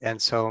with.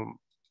 And so,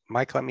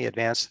 Mike, let me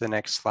advance to the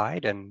next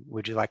slide. And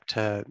would you like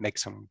to make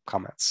some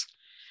comments?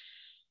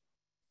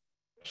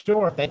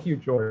 Sure. Thank you,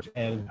 George.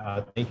 And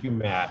thank you,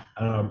 Matt.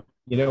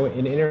 You know,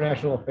 in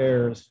international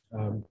affairs,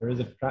 there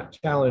is a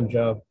challenge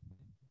of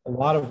a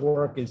lot of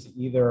work is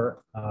either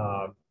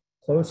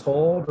close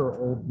hold or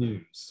old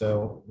news.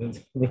 So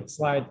these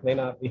slides may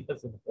not be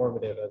as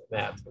informative as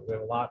Matt's, but we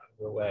have a lot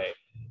underway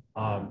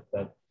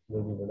that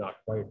maybe we're not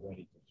quite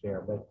ready to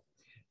share. But,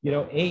 you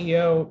know,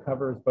 AEO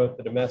covers both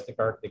the domestic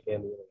Arctic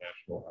and the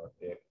international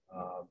Arctic.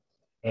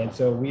 And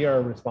so we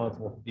are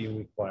responsible for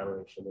DOE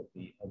collaboration with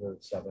the other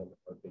 7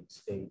 Arctic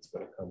states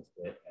when it comes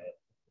to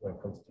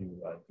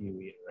DOE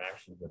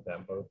interactions with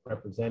them, both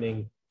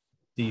representing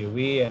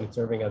DOE and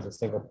serving as a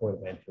single point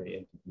of entry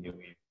into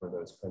DOE for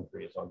those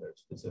countries on their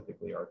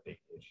specifically Arctic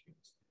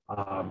issues.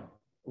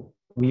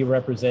 We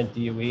represent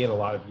DOE in a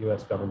lot of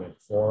US government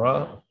fora,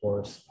 of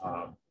course,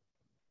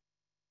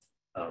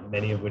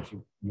 many of which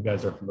you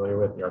guys are familiar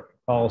with, the Arctic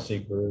Policy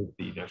Group,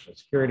 the National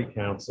Security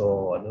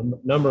Council,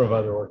 a number of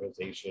other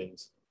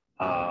organizations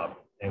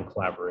and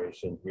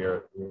collaboration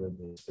here in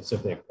the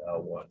specific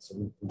ones.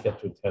 So we get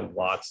to attend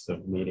lots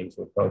of meetings.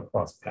 We'll probably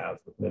cross paths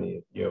with many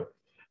of you.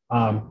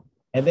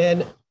 And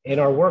then in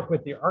our work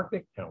with the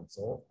Arctic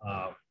Council,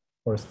 of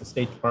course, the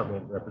State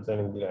Department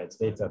representing the United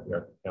States at the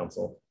Arctic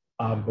Council,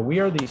 but we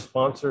are the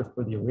sponsors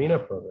for the ARENA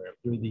program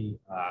through the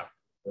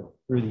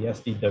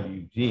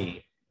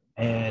SDWG.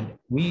 And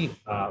we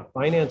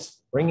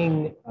finance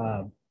bringing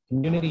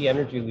community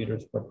energy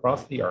leaders from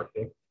across the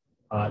Arctic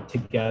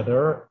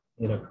together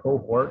in a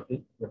cohort.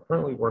 We're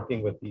currently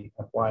working with the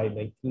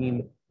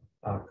FY19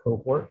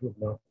 cohort who have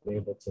not been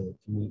able to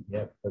meet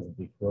yet because of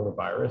the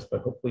coronavirus,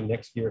 but hopefully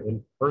next year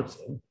in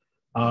person.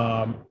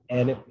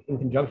 And in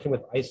conjunction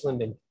with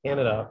Iceland and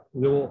Canada,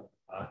 we will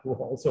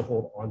also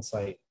hold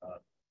on-site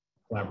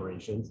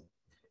collaborations.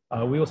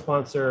 We will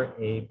sponsor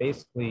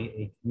basically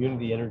a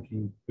community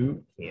energy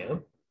boot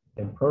camp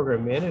and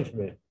program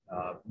management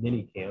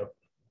mini camp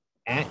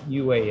at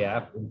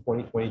UAF in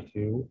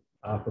 2022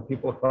 for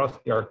people across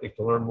the Arctic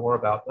to learn more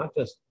about not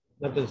just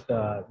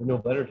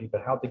renewable energy,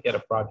 but how to get a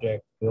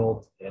project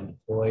built and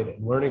deployed,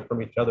 and learning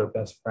from each other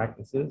best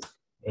practices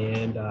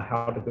and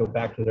how to go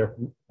back to their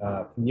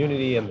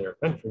community and their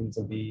countries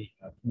and be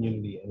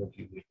community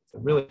energy leaders. It's a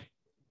really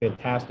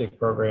fantastic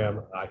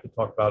program. I could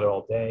talk about it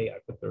all day. I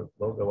put their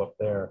logo up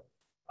there.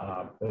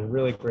 A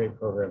really great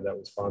program that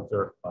we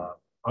sponsor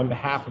on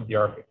behalf of the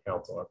Arctic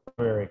Council, our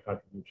primary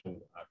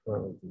contribution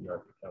currently to the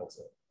Arctic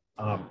Council.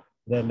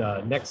 Then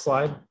next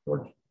slide,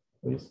 George,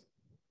 please.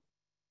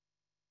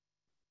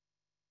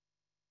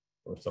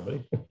 Or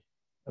somebody.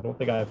 I don't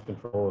think I have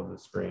control of the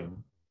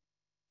screen.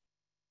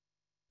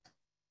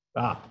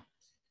 But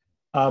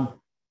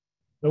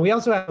we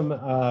also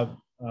have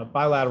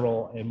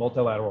bilateral and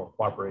multilateral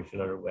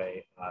cooperation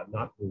underway,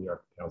 not through the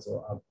Arctic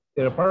Council.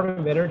 The Department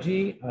of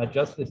Energy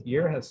just this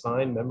year has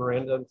signed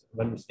memoranda of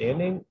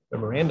understanding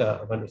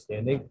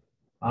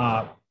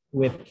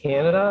with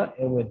Canada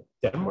and with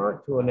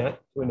Denmark to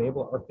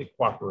enable Arctic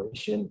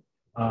cooperation.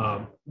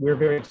 We're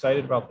very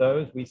excited about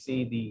those. We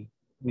see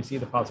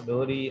the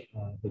possibility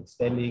of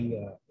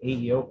extending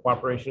AEO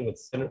cooperation with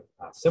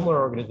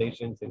similar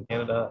organizations in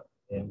Canada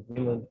and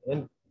Greenland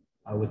and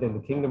within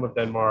the Kingdom of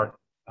Denmark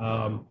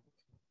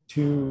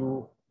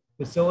to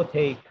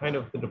facilitate kind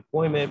of the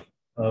deployment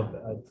of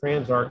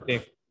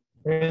trans-Arctic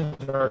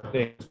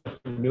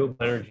renewable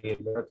energy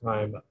and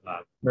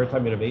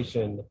maritime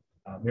innovation,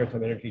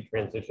 maritime energy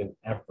transition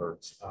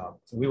efforts.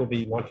 So we will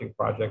be launching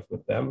projects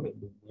with them in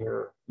the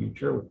near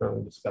future. We're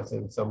currently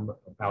discussing some of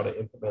how to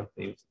implement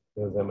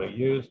those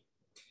MOUs.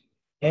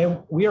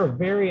 And we are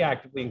very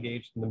actively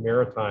engaged in the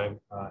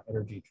maritime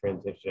energy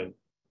transition.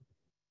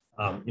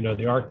 You know,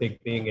 the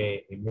Arctic being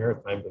a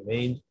maritime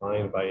domain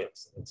defined by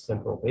its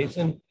central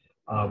basin.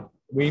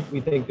 We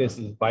think this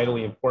is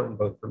vitally important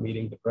both for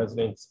meeting the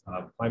president's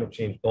climate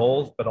change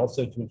goals, but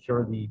also to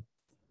ensure the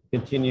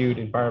continued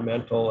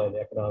environmental and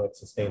economic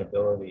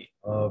sustainability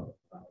of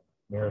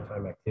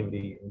maritime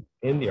activity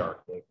in the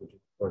Arctic, which of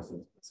course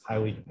is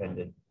highly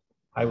dependent,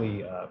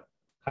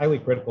 highly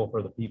critical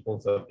for the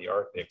peoples of the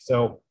Arctic.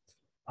 So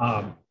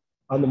on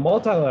the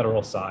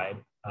multilateral side,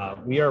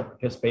 we are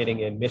participating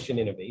in Mission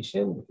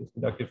Innovation, which is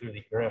conducted through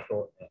the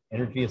International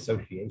Energy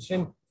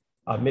Association.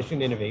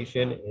 Mission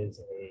Innovation is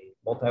a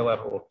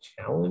multilateral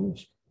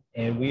challenge,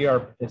 and we are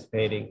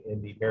participating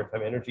in the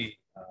maritime energy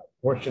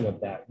portion of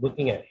that,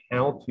 looking at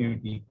how to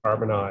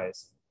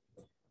decarbonize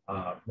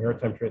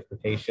maritime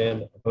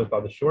transportation, both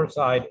on the shore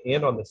side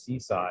and on the sea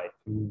side,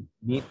 to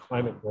meet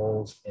climate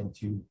goals and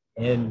to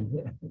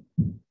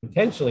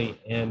potentially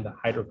end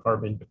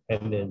hydrocarbon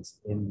dependence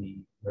in the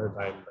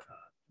maritime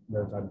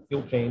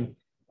fuel chain,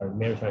 or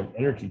maritime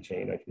energy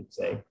chain, I should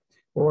say.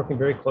 We're working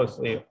very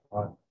closely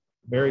on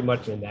very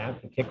much in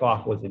that. The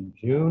kickoff was in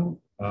June.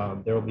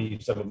 There will be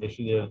some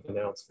initiatives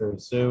announced very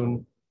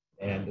soon,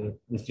 and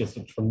it's just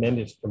a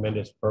tremendous,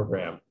 tremendous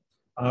program.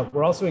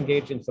 We're also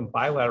engaged in some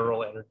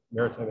bilateral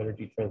maritime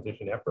energy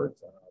transition efforts.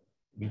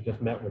 We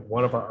just met with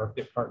one of our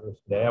Arctic partners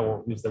today. I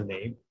won't use their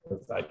name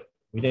because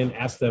we didn't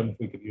ask them if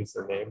we could use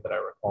their name, that I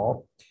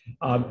recall.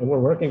 And we're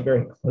working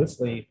very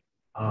closely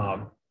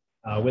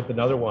with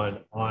another one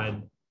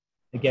on,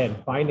 again,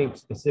 finding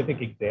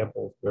specific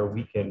examples where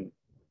we can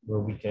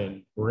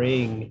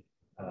bring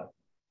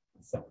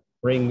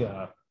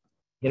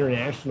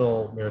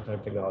international maritime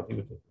technology,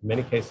 which in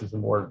many cases is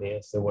more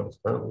advanced than what is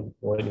currently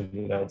deployed in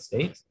the United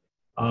States,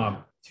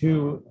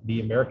 to the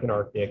American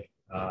Arctic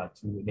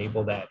to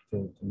enable that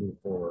to move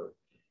forward.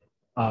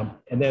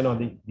 And then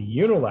on the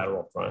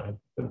unilateral front, I'm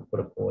going to put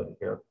a bullet in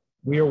here.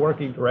 We are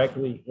working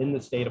directly in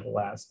the state of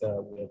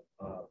Alaska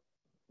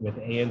with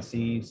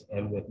ANCs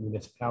and with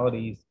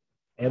municipalities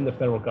and the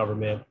federal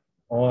government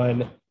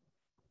on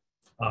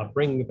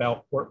bringing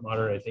about port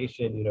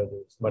modernization. You know,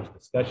 there's much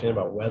discussion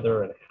about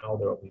whether and how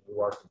there will be new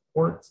Arctic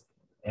ports,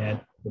 and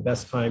the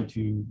best time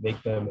to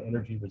make them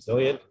energy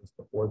resilient is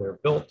before they're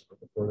built or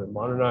before they're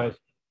modernized.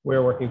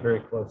 We're working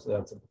very closely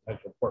on some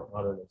potential port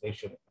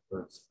modernization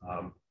efforts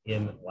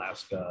in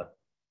Alaska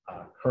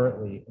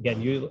currently,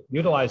 again,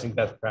 utilizing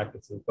best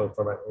practices both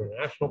from our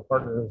international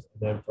partners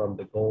and then from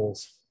the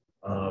goals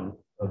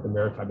of the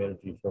maritime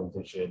energy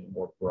transition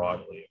more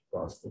broadly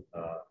across the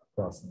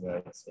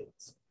United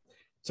States.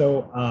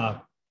 So,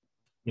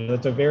 you know,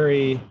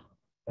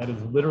 that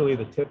is literally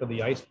the tip of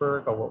the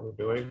iceberg on what we're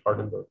doing,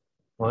 pardon the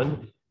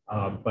pun,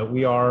 but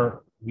we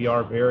are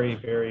very,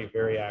 very,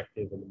 very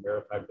active in the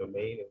maritime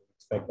domain, and we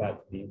expect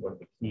that to be one of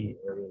the key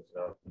areas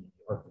of the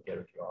Arctic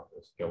Energy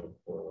Office going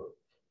forward.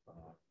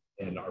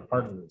 And our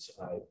partners,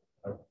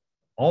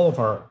 all of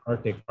our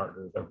Arctic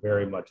partners are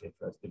very much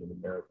interested in the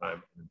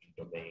maritime energy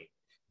domain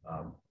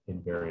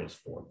in various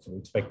forms. So we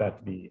expect that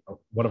to be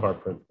one of our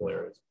principal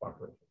areas of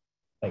cooperation.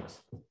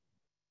 Thanks.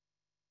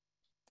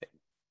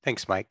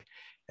 Thanks, Mike.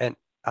 And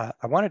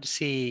I wanted to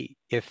see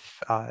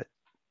if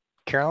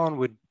Carolyn,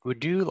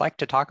 would you like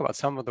to talk about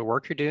some of the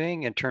work you're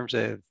doing in terms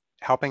of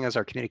helping as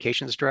our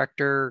communications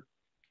director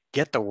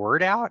get the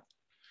word out?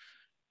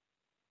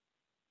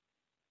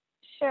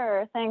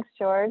 Sure, thanks,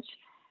 George.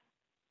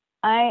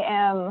 I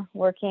am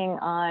working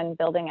on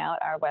building out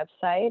our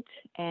website,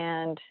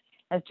 and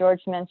as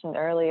George mentioned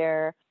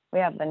earlier, we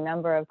have a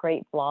number of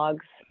great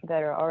blogs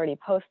that are already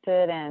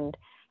posted, and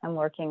I'm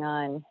working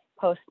on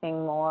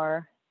posting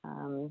more.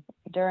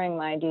 During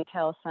my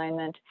detail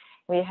assignment,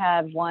 we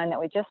have one that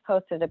we just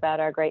posted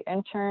about our great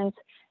interns,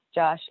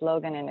 Josh,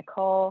 Logan, and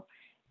Nicole,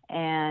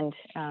 and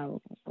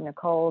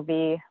Nicole will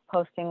be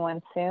posting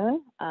one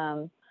soon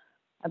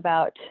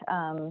about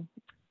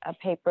a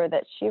paper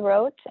that she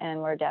wrote, and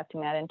we're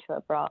adapting that into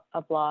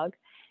a blog.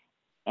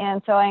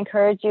 And so I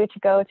encourage you to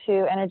go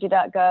to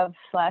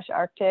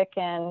energy.gov/Arctic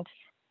and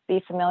be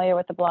familiar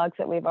with the blogs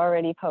that we've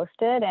already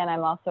posted. And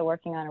I'm also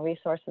working on a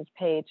resources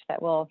page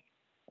that will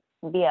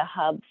be a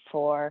hub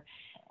for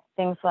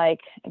things like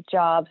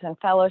jobs and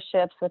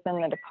fellowships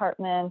within the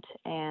department,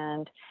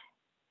 and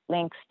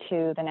links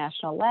to the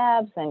national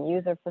labs and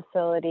user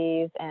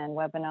facilities and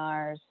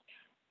webinars.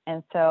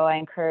 And so I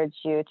encourage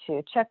you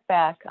to check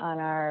back on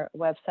our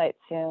website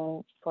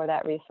soon for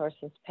that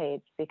resources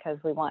page, because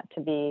we want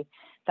to be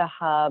the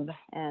hub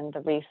and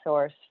the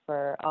resource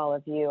for all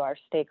of you, our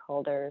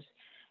stakeholders,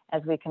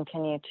 as we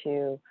continue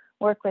to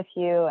work with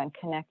you and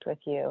connect with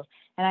you.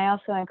 And I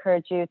also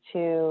encourage you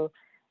to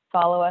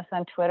follow us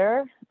on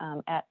Twitter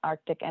at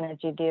Arctic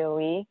Energy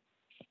DOE.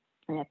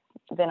 And it's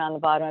been on the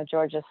bottom of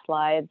George's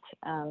slides.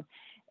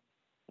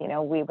 You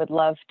know, we would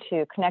love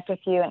to connect with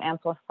you and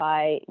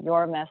amplify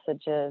your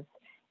messages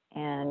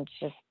and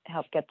just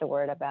help get the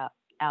word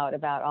out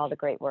about all the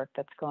great work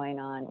that's going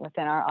on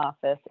within our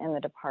office, in the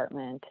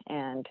department,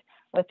 and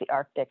with the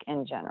Arctic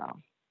in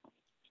general.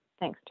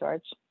 Thanks,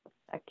 George.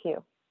 Back to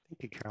you.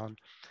 Thank you, Carolyn.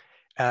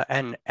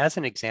 And as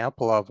an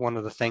example of one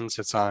of the things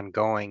that's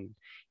ongoing,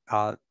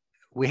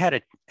 we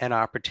had an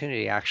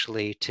opportunity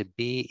actually to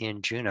be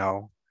in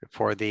Juneau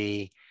for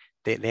they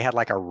had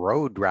like a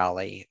road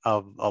rally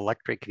of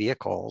electric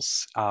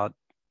vehicles,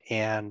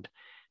 and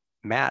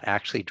Matt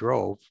actually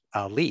drove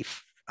a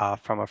Leaf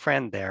from a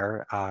friend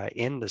there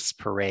in this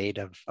parade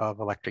of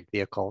electric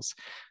vehicles.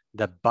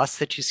 The bus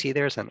that you see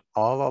there is an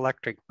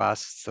all-electric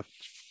bus. It's the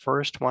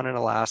first one in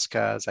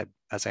Alaska,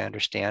 as I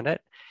understand it,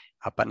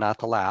 but not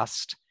the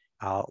last.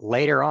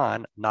 Later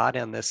on, not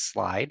in this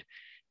slide,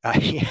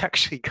 he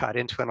actually got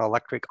into an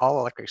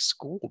all-electric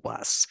school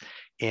bus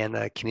in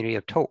the community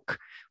of Tok,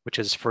 which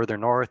is further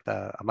north,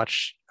 a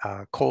much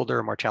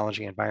colder, more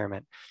challenging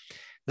environment.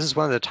 This is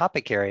one of the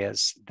topic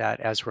areas that,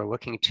 as we're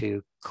looking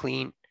to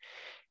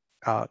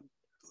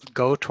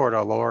go toward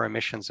a lower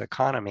emissions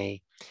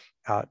economy,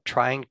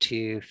 trying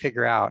to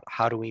figure out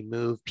how do we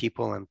move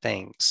people and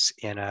things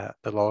in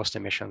the lowest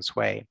emissions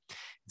way.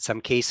 In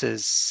some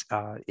cases,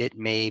 it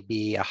may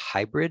be a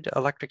hybrid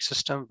electric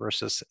system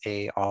versus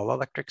a all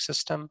electric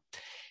system,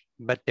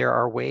 but there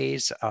are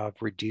ways of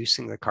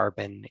reducing the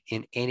carbon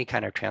in any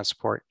kind of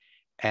transport.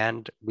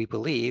 And we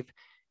believe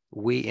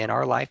in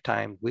our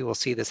lifetime, we will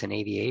see this in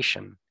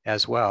aviation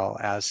as well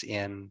as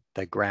in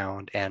the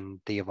ground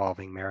and the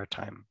evolving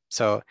maritime.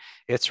 So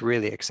it's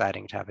really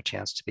exciting to have a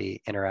chance to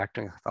be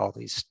interacting with all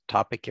these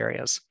topic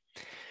areas.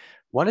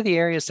 One of the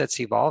areas that's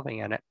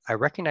evolving, and I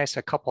recognize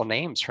a couple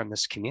names from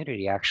this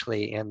community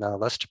actually in the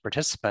list of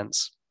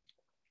participants,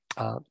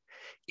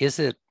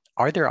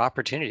 are there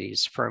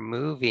opportunities for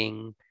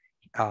moving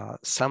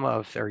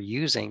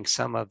using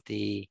some of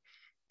the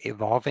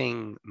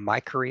evolving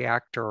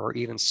microreactor or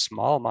even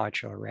small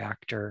modular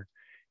reactor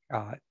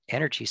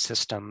energy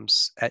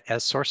systems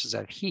as sources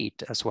of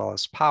heat as well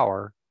as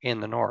power in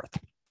the north.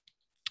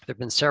 There have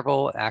been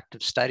several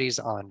active studies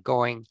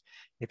ongoing.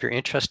 If you're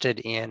interested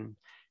in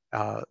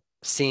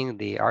seeing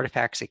the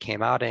artifacts that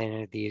came out in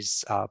any of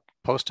these,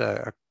 post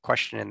a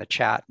question in the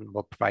chat and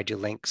we'll provide you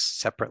links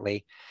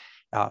separately.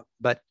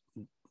 But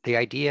the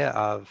idea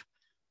of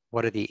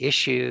what are the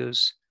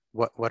issues,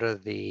 what are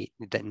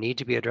that need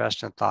to be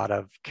addressed and thought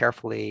of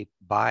carefully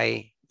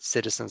by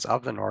citizens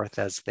of the North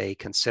as they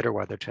consider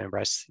whether to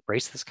embrace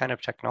this kind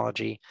of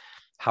technology.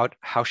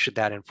 How should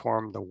that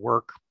inform the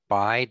work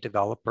by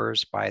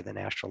developers, by the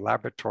national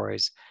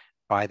laboratories,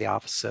 by the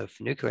Office of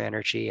Nuclear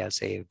Energy as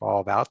they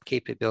evolve out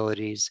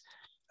capabilities?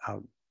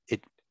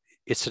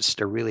 It's just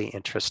a really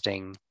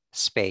interesting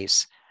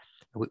space.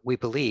 We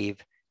believe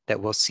that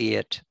we'll see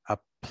it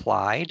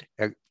applied,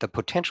 the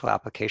potential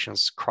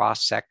applications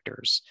cross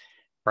sectors,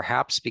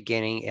 perhaps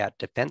beginning at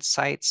defense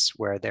sites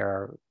where there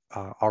are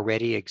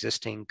already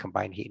existing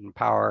combined heat and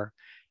power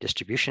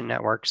distribution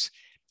networks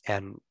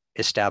and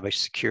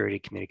established security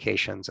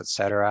communications, et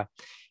cetera,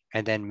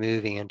 and then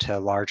moving into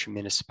large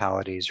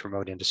municipalities,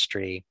 remote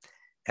industry,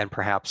 and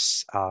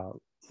perhaps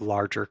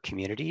larger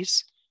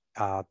communities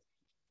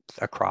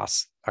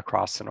across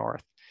the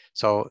North.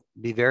 So it'd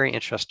be very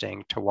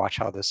interesting to watch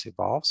how this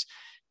evolves.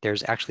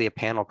 There's actually a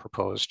panel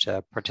proposed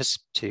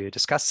to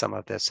discuss some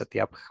of this at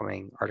the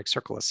upcoming Arctic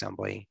Circle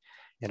Assembly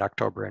in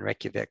October in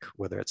Reykjavik,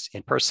 whether it's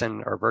in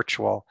person or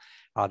virtual.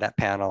 That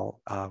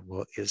panel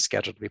is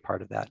scheduled to be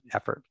part of that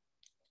effort.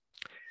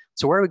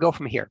 So where do we go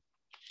from here?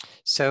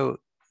 So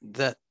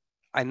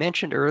I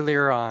mentioned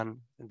earlier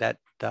on that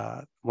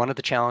one of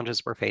the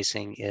challenges we're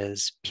facing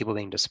is people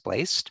being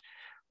displaced.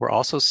 We're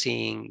also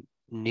seeing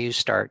new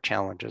start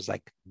challenges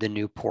like the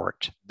new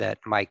port that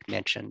Mike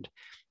mentioned,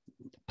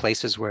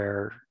 places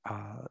where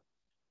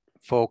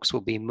folks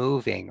will be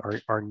moving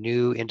or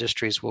new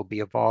industries will be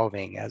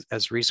evolving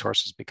as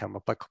resources become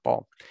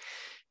applicable.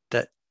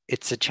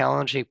 It's a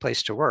challenging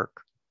place to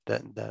work.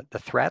 The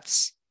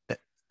threats,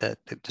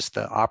 just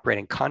the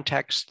operating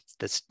context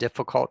that's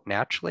difficult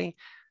naturally,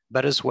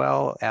 but as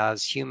well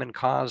as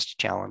human-caused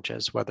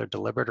challenges, whether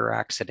deliberate or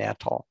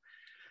accidental.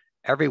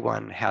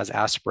 Everyone has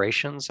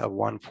aspirations of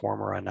one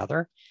form or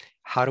another.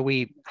 How do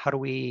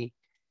we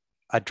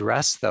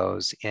address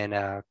those in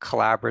a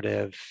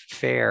collaborative,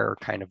 fair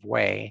kind of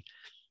way?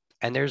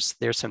 And there's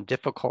some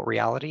difficult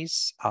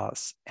realities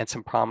and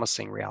some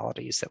promising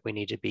realities that we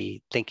need to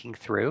be thinking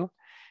through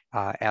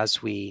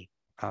as we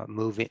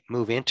move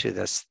into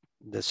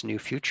this new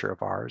future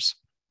of ours.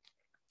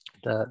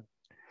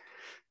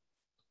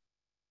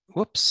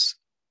 Whoops,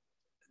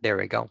 there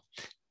we go.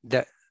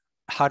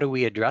 How do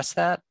we address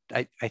that?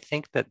 I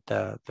think that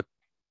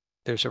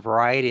there's a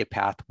variety of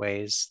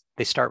pathways.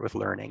 They start with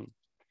learning.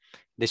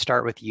 They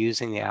start with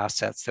using the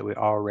assets that we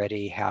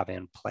already have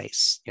in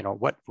place. You know,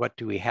 what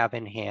do we have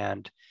in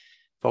hand?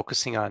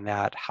 Focusing on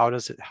that. How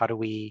do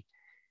we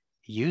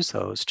use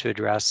those to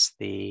address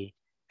the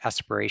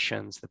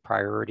aspirations, the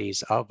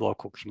priorities of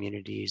local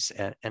communities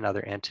and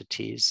other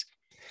entities?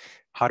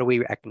 How do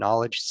we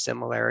acknowledge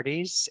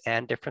similarities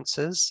and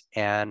differences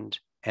and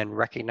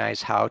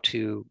recognize how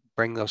to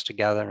bring those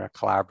together in a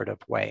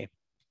collaborative way?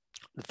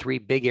 The three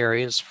big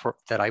areas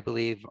that I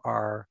believe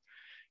are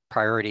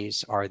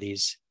priorities are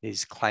these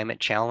climate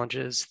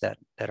challenges that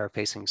are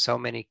facing so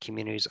many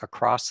communities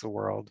across the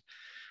world,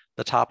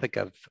 the topic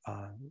of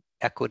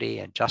equity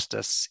and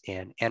justice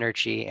in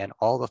energy and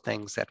all the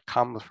things that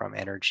come from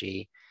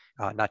energy,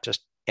 not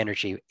just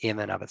energy in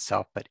and of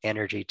itself, but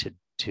energy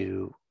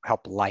to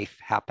help life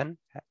happen,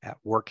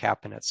 work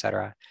happen, et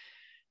cetera.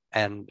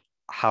 And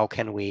how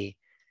can we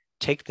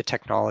take the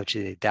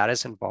technology that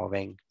is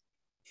evolving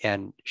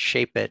and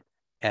shape it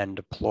and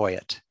deploy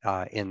it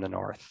in the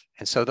North?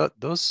 And so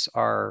those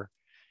are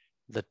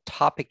the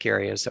topic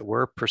areas that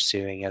we're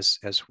pursuing as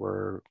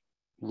we're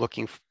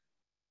looking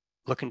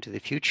to the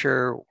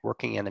future,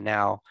 working in the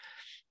now.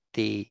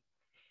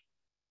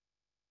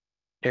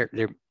 There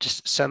are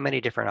just so many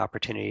different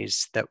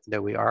opportunities that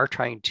we are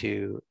trying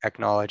to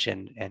acknowledge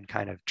and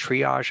kind of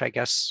triage, I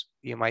guess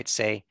you might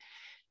say.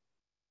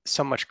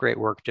 so much great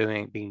work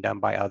being done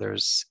by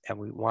others, and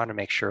we want to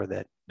make sure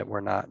that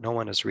no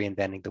one is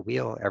reinventing the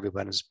wheel.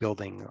 Everyone is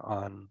building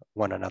on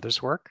one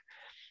another's work,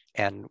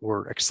 and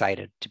we're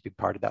excited to be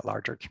part of that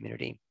larger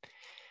community.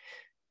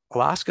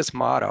 Alaska's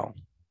motto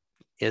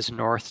is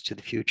North to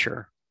the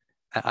Future,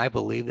 and I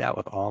believe that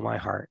with all my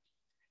heart.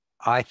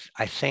 I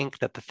think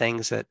that the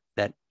things that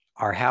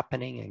are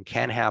happening and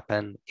can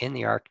happen in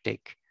the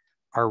Arctic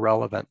are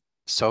relevant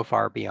so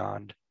far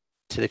beyond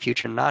to the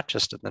future, not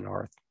just of the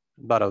North,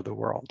 but of the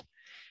world.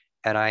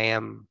 And I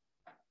am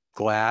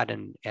glad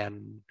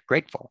and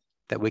grateful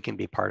that we can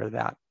be part of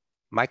that.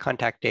 My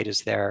contact data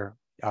is there.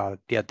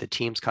 The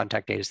team's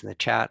contact data is in the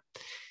chat.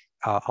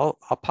 I'll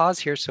pause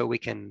here so we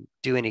can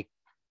do any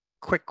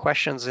quick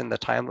questions in the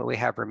time that we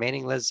have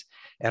remaining, Liz,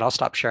 and I'll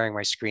stop sharing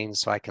my screen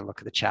so I can look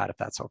at the chat if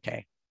that's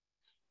okay.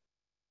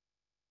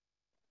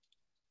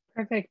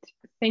 Perfect.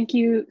 Thank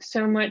you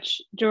so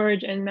much,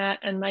 George and Matt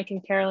and Mike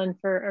and Carolyn,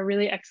 for a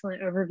really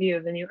excellent overview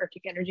of the new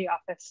Arctic Energy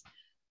Office.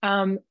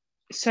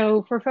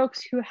 So for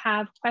folks who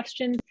have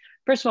questions,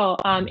 first of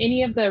all,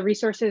 any of the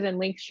resources and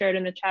links shared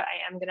in the chat,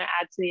 I am going to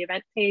add to the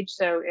event page.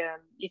 So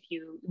if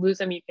you lose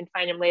them, you can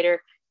find them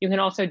later. You can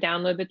also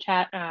download the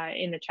chat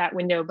in the chat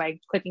window by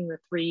clicking the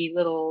 3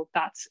 little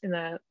dots in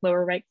the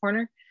lower right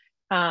corner.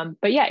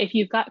 But yeah, if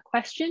you've got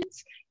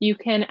questions, you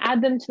can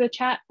add them to the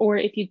chat, or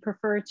if you'd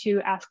prefer to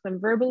ask them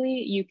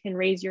verbally, you can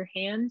raise your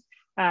hand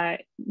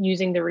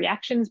using the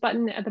reactions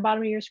button at the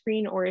bottom of your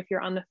screen, or if you're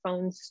on the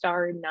phone,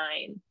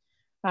 *9.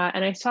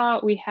 And I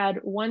saw we had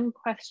one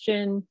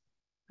question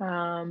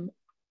a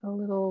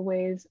little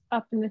ways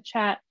up in the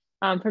chat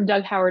from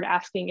Doug Howard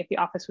asking if the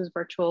office was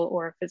virtual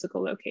or a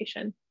physical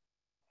location.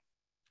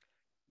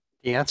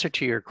 The answer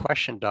to your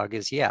question, Doug,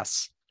 is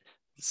yes.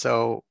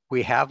 So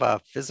we have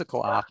a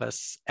physical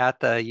office at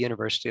the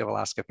University of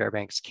Alaska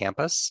Fairbanks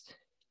campus.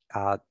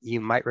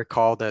 You might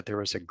recall that there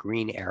was a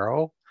green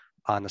arrow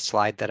on the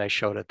slide that I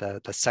showed at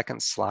the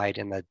second slide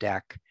in the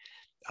deck.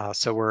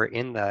 So we're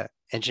in the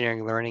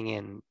Engineering, Learning,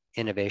 and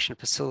Innovation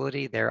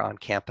facility there on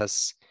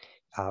campus.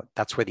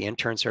 That's where the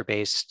interns are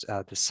based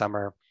this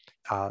summer.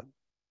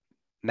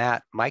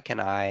 Matt, Mike,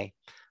 and I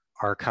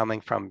are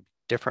coming from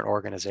different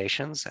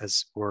organizations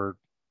as we're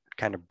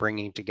kind of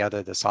bringing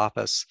together this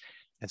office.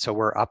 And so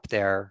we're up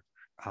there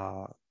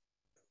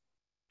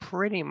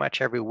pretty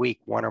much every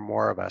week. One or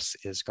more of us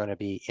is going to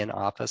be in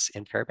office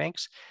in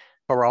Fairbanks,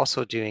 but we're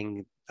also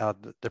doing,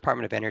 the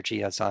Department of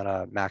Energy is on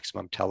a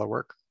maximum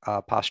telework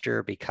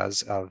posture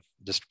because of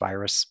just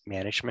virus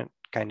management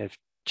kind of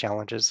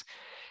challenges.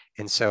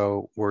 And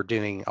so we're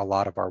doing a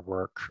lot of our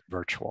work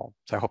virtual.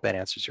 So I hope that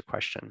answers your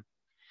question.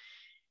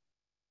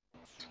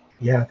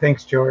 Yeah,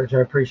 thanks, George.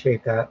 I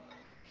appreciate that.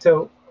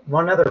 So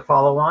one other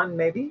follow-on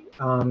maybe.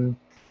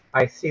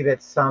 I see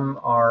that some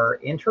are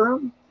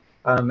interim.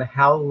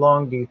 How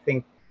long do you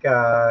think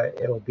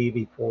it'll be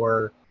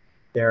before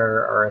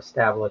there are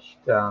established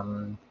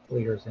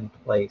leaders in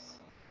place?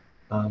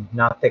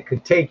 Not that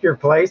could take your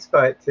place,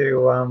 but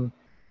to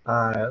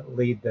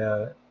lead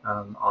the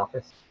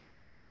office.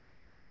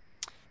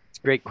 It's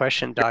a great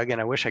question, Doug,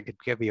 and I wish I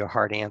could give you a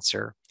hard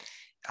answer.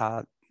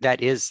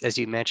 That is, as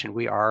you mentioned,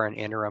 we are an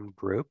interim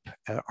group.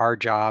 Our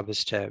job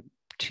is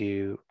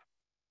to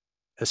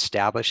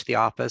establish the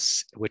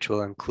office, which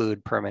will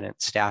include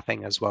permanent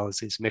staffing as well as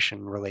these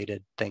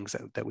mission-related things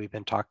that we've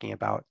been talking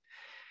about.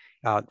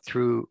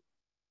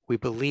 We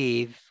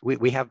believe,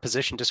 we have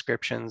position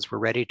descriptions, we're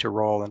ready to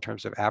roll in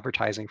terms of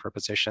advertising for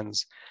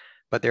positions,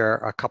 but there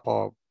are a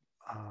couple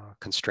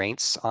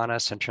constraints on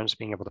us in terms of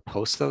being able to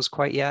post those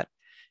quite yet.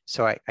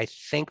 So I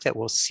think that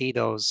we'll see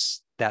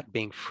that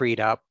being freed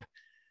up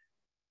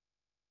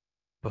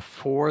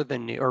before the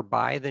new, or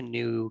by the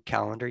new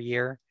calendar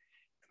year.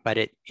 But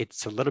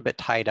it's a little bit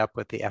tied up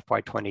with the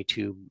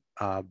FY22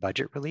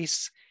 budget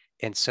release.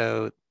 And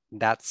so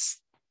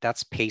that's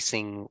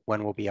pacing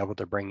when we'll be able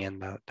to bring in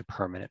the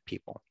permanent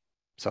people.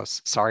 So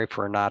sorry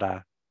for not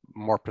a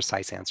more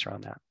precise answer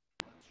on that.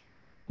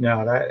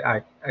 No,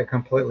 I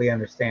completely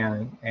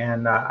understand.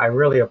 And I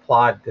really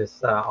applaud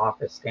this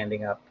office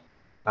standing up.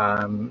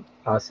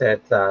 Us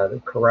at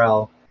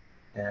Corel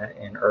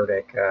in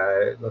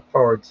ERDC. Look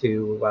forward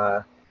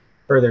to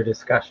further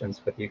discussions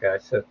with you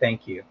guys. So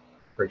thank you.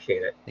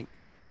 Appreciate it.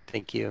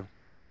 Thank you.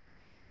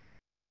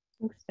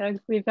 Thanks, Doug.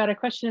 We've got a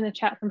question in the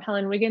chat from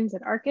Helen Wiggins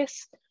at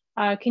Arcus.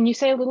 Can you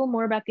say a little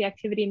more about the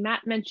activity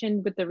Matt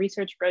mentioned with the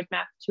research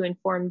roadmap to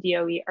inform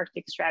DOE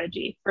Arctic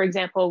strategy? For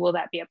example, will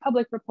that be a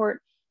public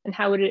report, and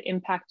how would it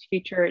impact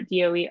future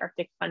DOE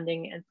Arctic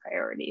funding and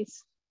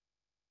priorities?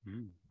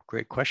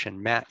 Great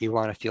question. Matt, you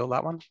want to field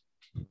that one?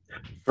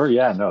 Sure,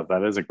 yeah, no,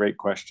 that is a great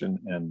question.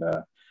 And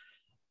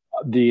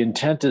the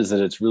intent is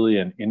that it's really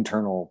an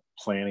internal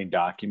planning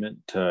document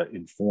to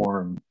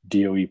inform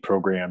DOE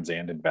programs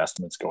and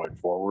investments going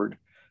forward.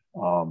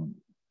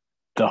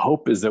 The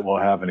hope is that we'll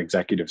have an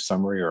executive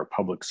summary or a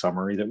public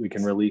summary that we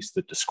can release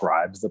that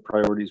describes the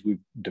priorities we've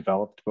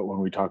developed. But when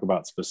we talk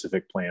about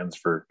specific plans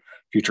for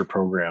future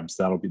programs,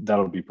 that'll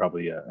be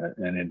probably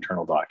an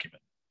internal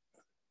document.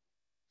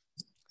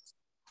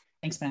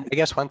 Thanks, Matt. I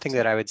guess one thing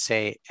that I would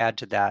say, add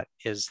to that,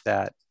 is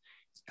that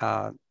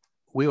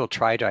we will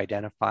try to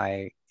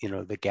identify,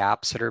 the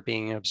gaps that are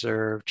being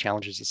observed,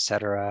 challenges, et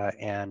cetera,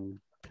 and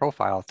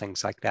profile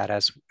things like that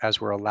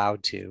as we're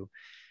allowed to,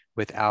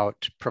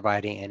 without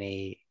providing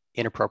any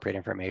inappropriate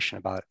information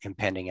about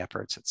impending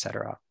efforts, et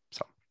cetera.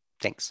 So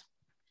thanks.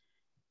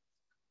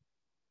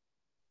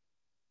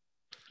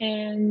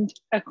 And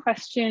a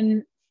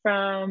question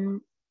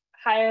from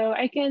Hayo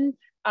Aiken.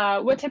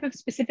 What type of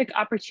specific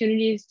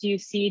opportunities do you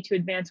see to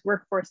advance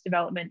workforce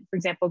development, for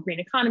example, green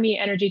economy,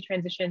 energy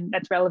transition,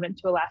 that's relevant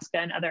to Alaska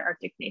and other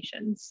Arctic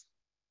nations?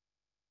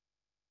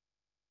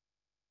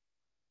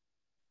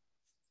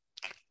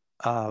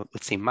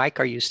 Let's see, Mike,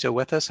 are you still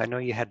with us? I know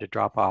you had to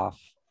drop off.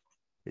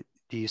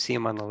 Do you see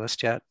him on the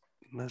list yet,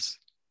 Liz?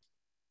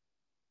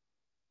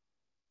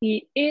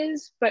 He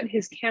is, but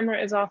his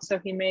camera is off, so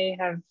he may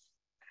have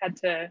had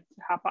to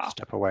hop off.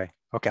 Step away.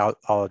 Okay,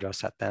 I'll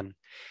address that then.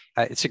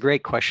 It's a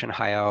great question,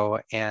 Hayo,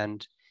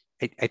 and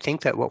I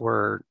think that what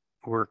we're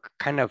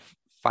kind of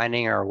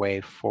finding our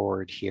way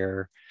forward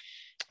here.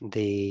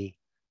 The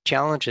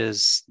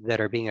challenges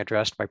that are being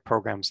addressed by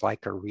programs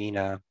like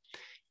ARENA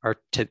are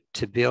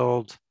to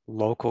build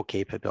local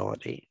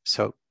capability.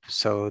 So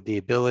the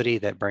ability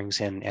that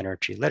brings in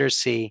energy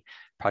literacy,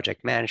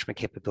 project management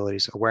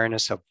capabilities,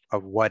 awareness of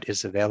what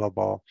is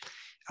available,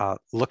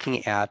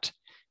 looking at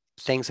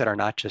things that are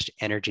not just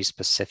energy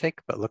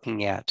specific, but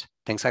looking at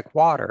things like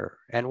water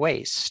and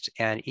waste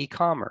and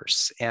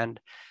e-commerce and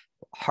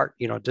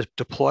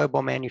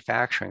deployable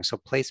manufacturing, so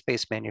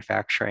place-based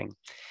manufacturing,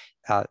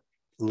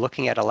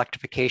 looking at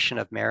electrification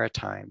of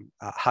maritime.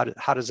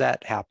 How does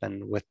that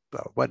happen? With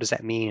what does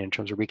that mean in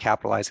terms of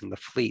recapitalizing the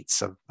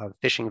fleets of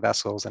fishing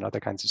vessels and other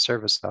kinds of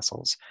service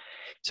vessels?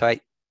 So I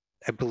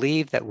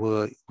believe that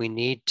we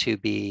need to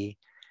be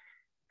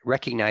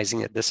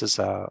recognizing that this is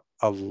a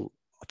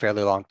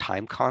fairly long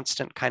time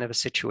constant kind of a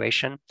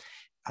situation,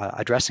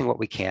 addressing what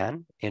we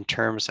can in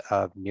terms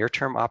of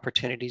near-term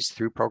opportunities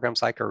through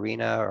programs like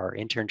ARENA or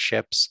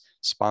internships,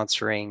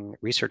 sponsoring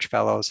research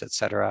fellows, et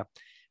cetera,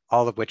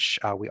 all of which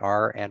we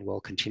are and will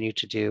continue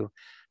to do,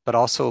 but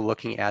also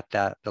looking at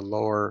the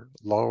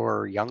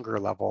lower, younger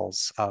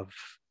levels of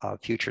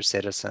future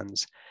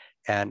citizens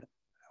and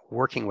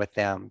working with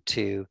them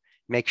to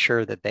make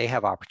sure that they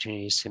have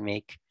opportunities to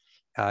make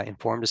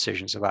informed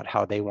decisions about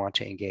how they want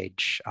to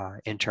engage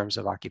in terms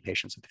of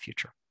occupations of the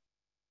future.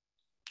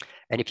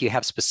 And if you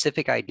have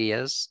specific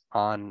ideas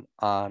on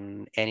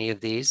any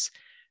of these,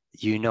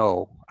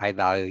 I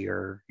value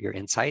your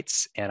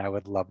insights, and I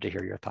would love to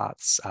hear your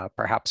thoughts.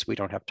 Perhaps we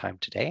don't have time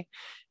today,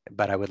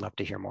 but I would love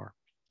to hear more.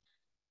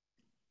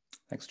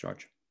 Thanks,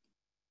 George.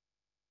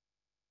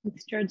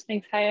 Thanks, George.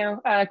 Thanks, Hayo.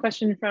 A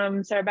question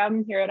from Sarah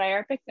Bowden here at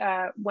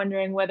IARPC,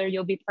 wondering whether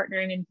you'll be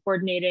partnering and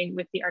coordinating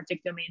with the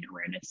Arctic Domain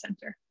Awareness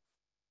Center.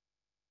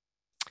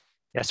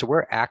 Yeah, so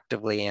we're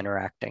actively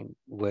interacting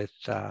with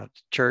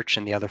Church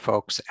and the other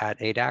folks at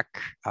ADAC.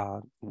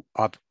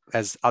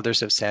 As others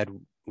have said,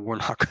 we're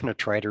not going to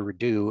try to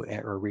redo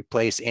or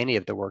replace any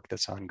of the work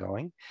that's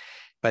ongoing,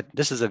 but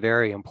this is a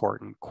very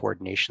important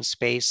coordination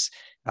space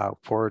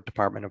for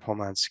Department of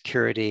Homeland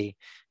Security,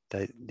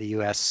 the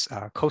U.S.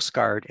 Coast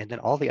Guard, and then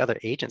all the other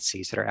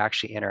agencies that are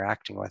actually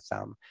interacting with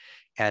them.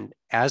 And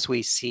as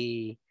we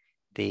see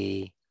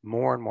the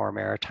more and more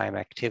maritime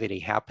activity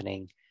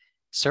happening,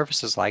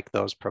 services like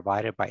those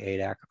provided by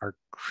ADAC are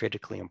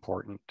critically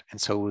important.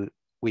 And so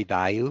we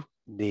value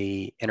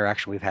the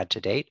interaction we've had to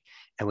date,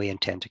 and we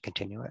intend to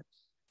continue it.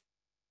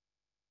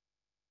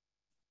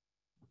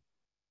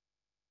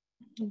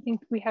 I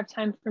think we have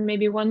time for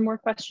maybe one more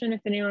question.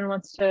 If anyone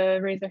wants to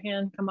raise their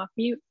hand, come off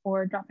mute,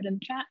 or drop it in the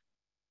chat.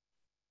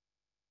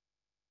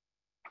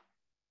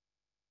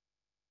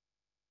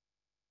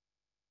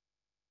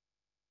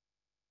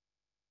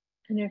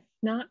 And if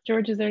not,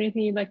 George, is there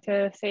anything you'd like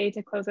to say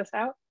to close us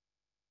out?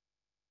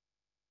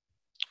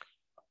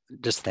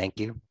 Just thank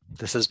you.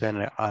 This has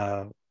been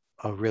a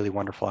really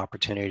wonderful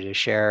opportunity to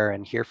share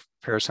and hear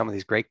some of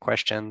these great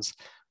questions.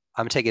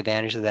 I'm gonna take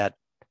advantage of that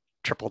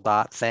triple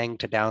dot thing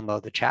to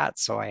download the chat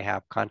so I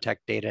have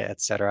contact data,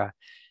 et cetera.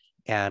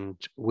 And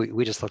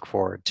we just look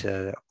forward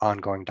to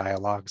ongoing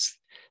dialogues.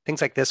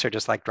 Things like this are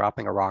just like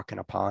dropping a rock in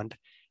a pond.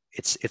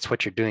 It's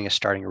what you're doing is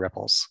starting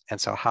ripples.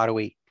 And so how do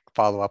we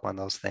follow up on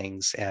those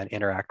things and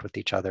interact with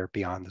each other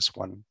beyond this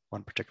one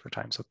particular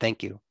time? So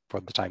thank you for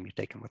the time you've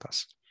taken with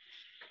us.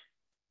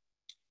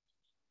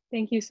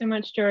 Thank you so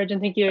much, George,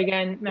 and thank you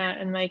again, Matt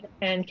and Mike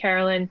and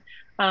Carolyn,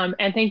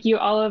 and thank you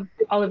all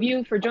of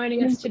you for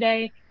joining us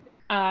today.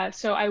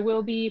 So I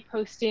will be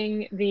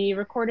posting the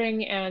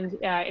recording and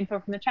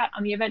info from the chat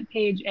on the event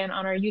page and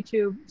on our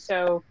YouTube.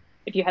 So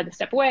if you had to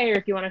step away or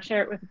if you want to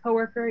share it with a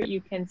coworker,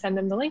 you can send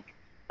them the link.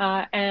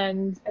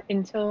 And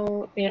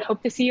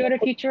hope to see you at a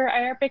future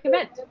IARPC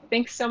event.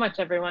 Thanks so much,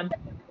 everyone.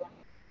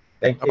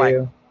 Thank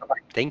you.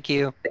 Thank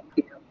you.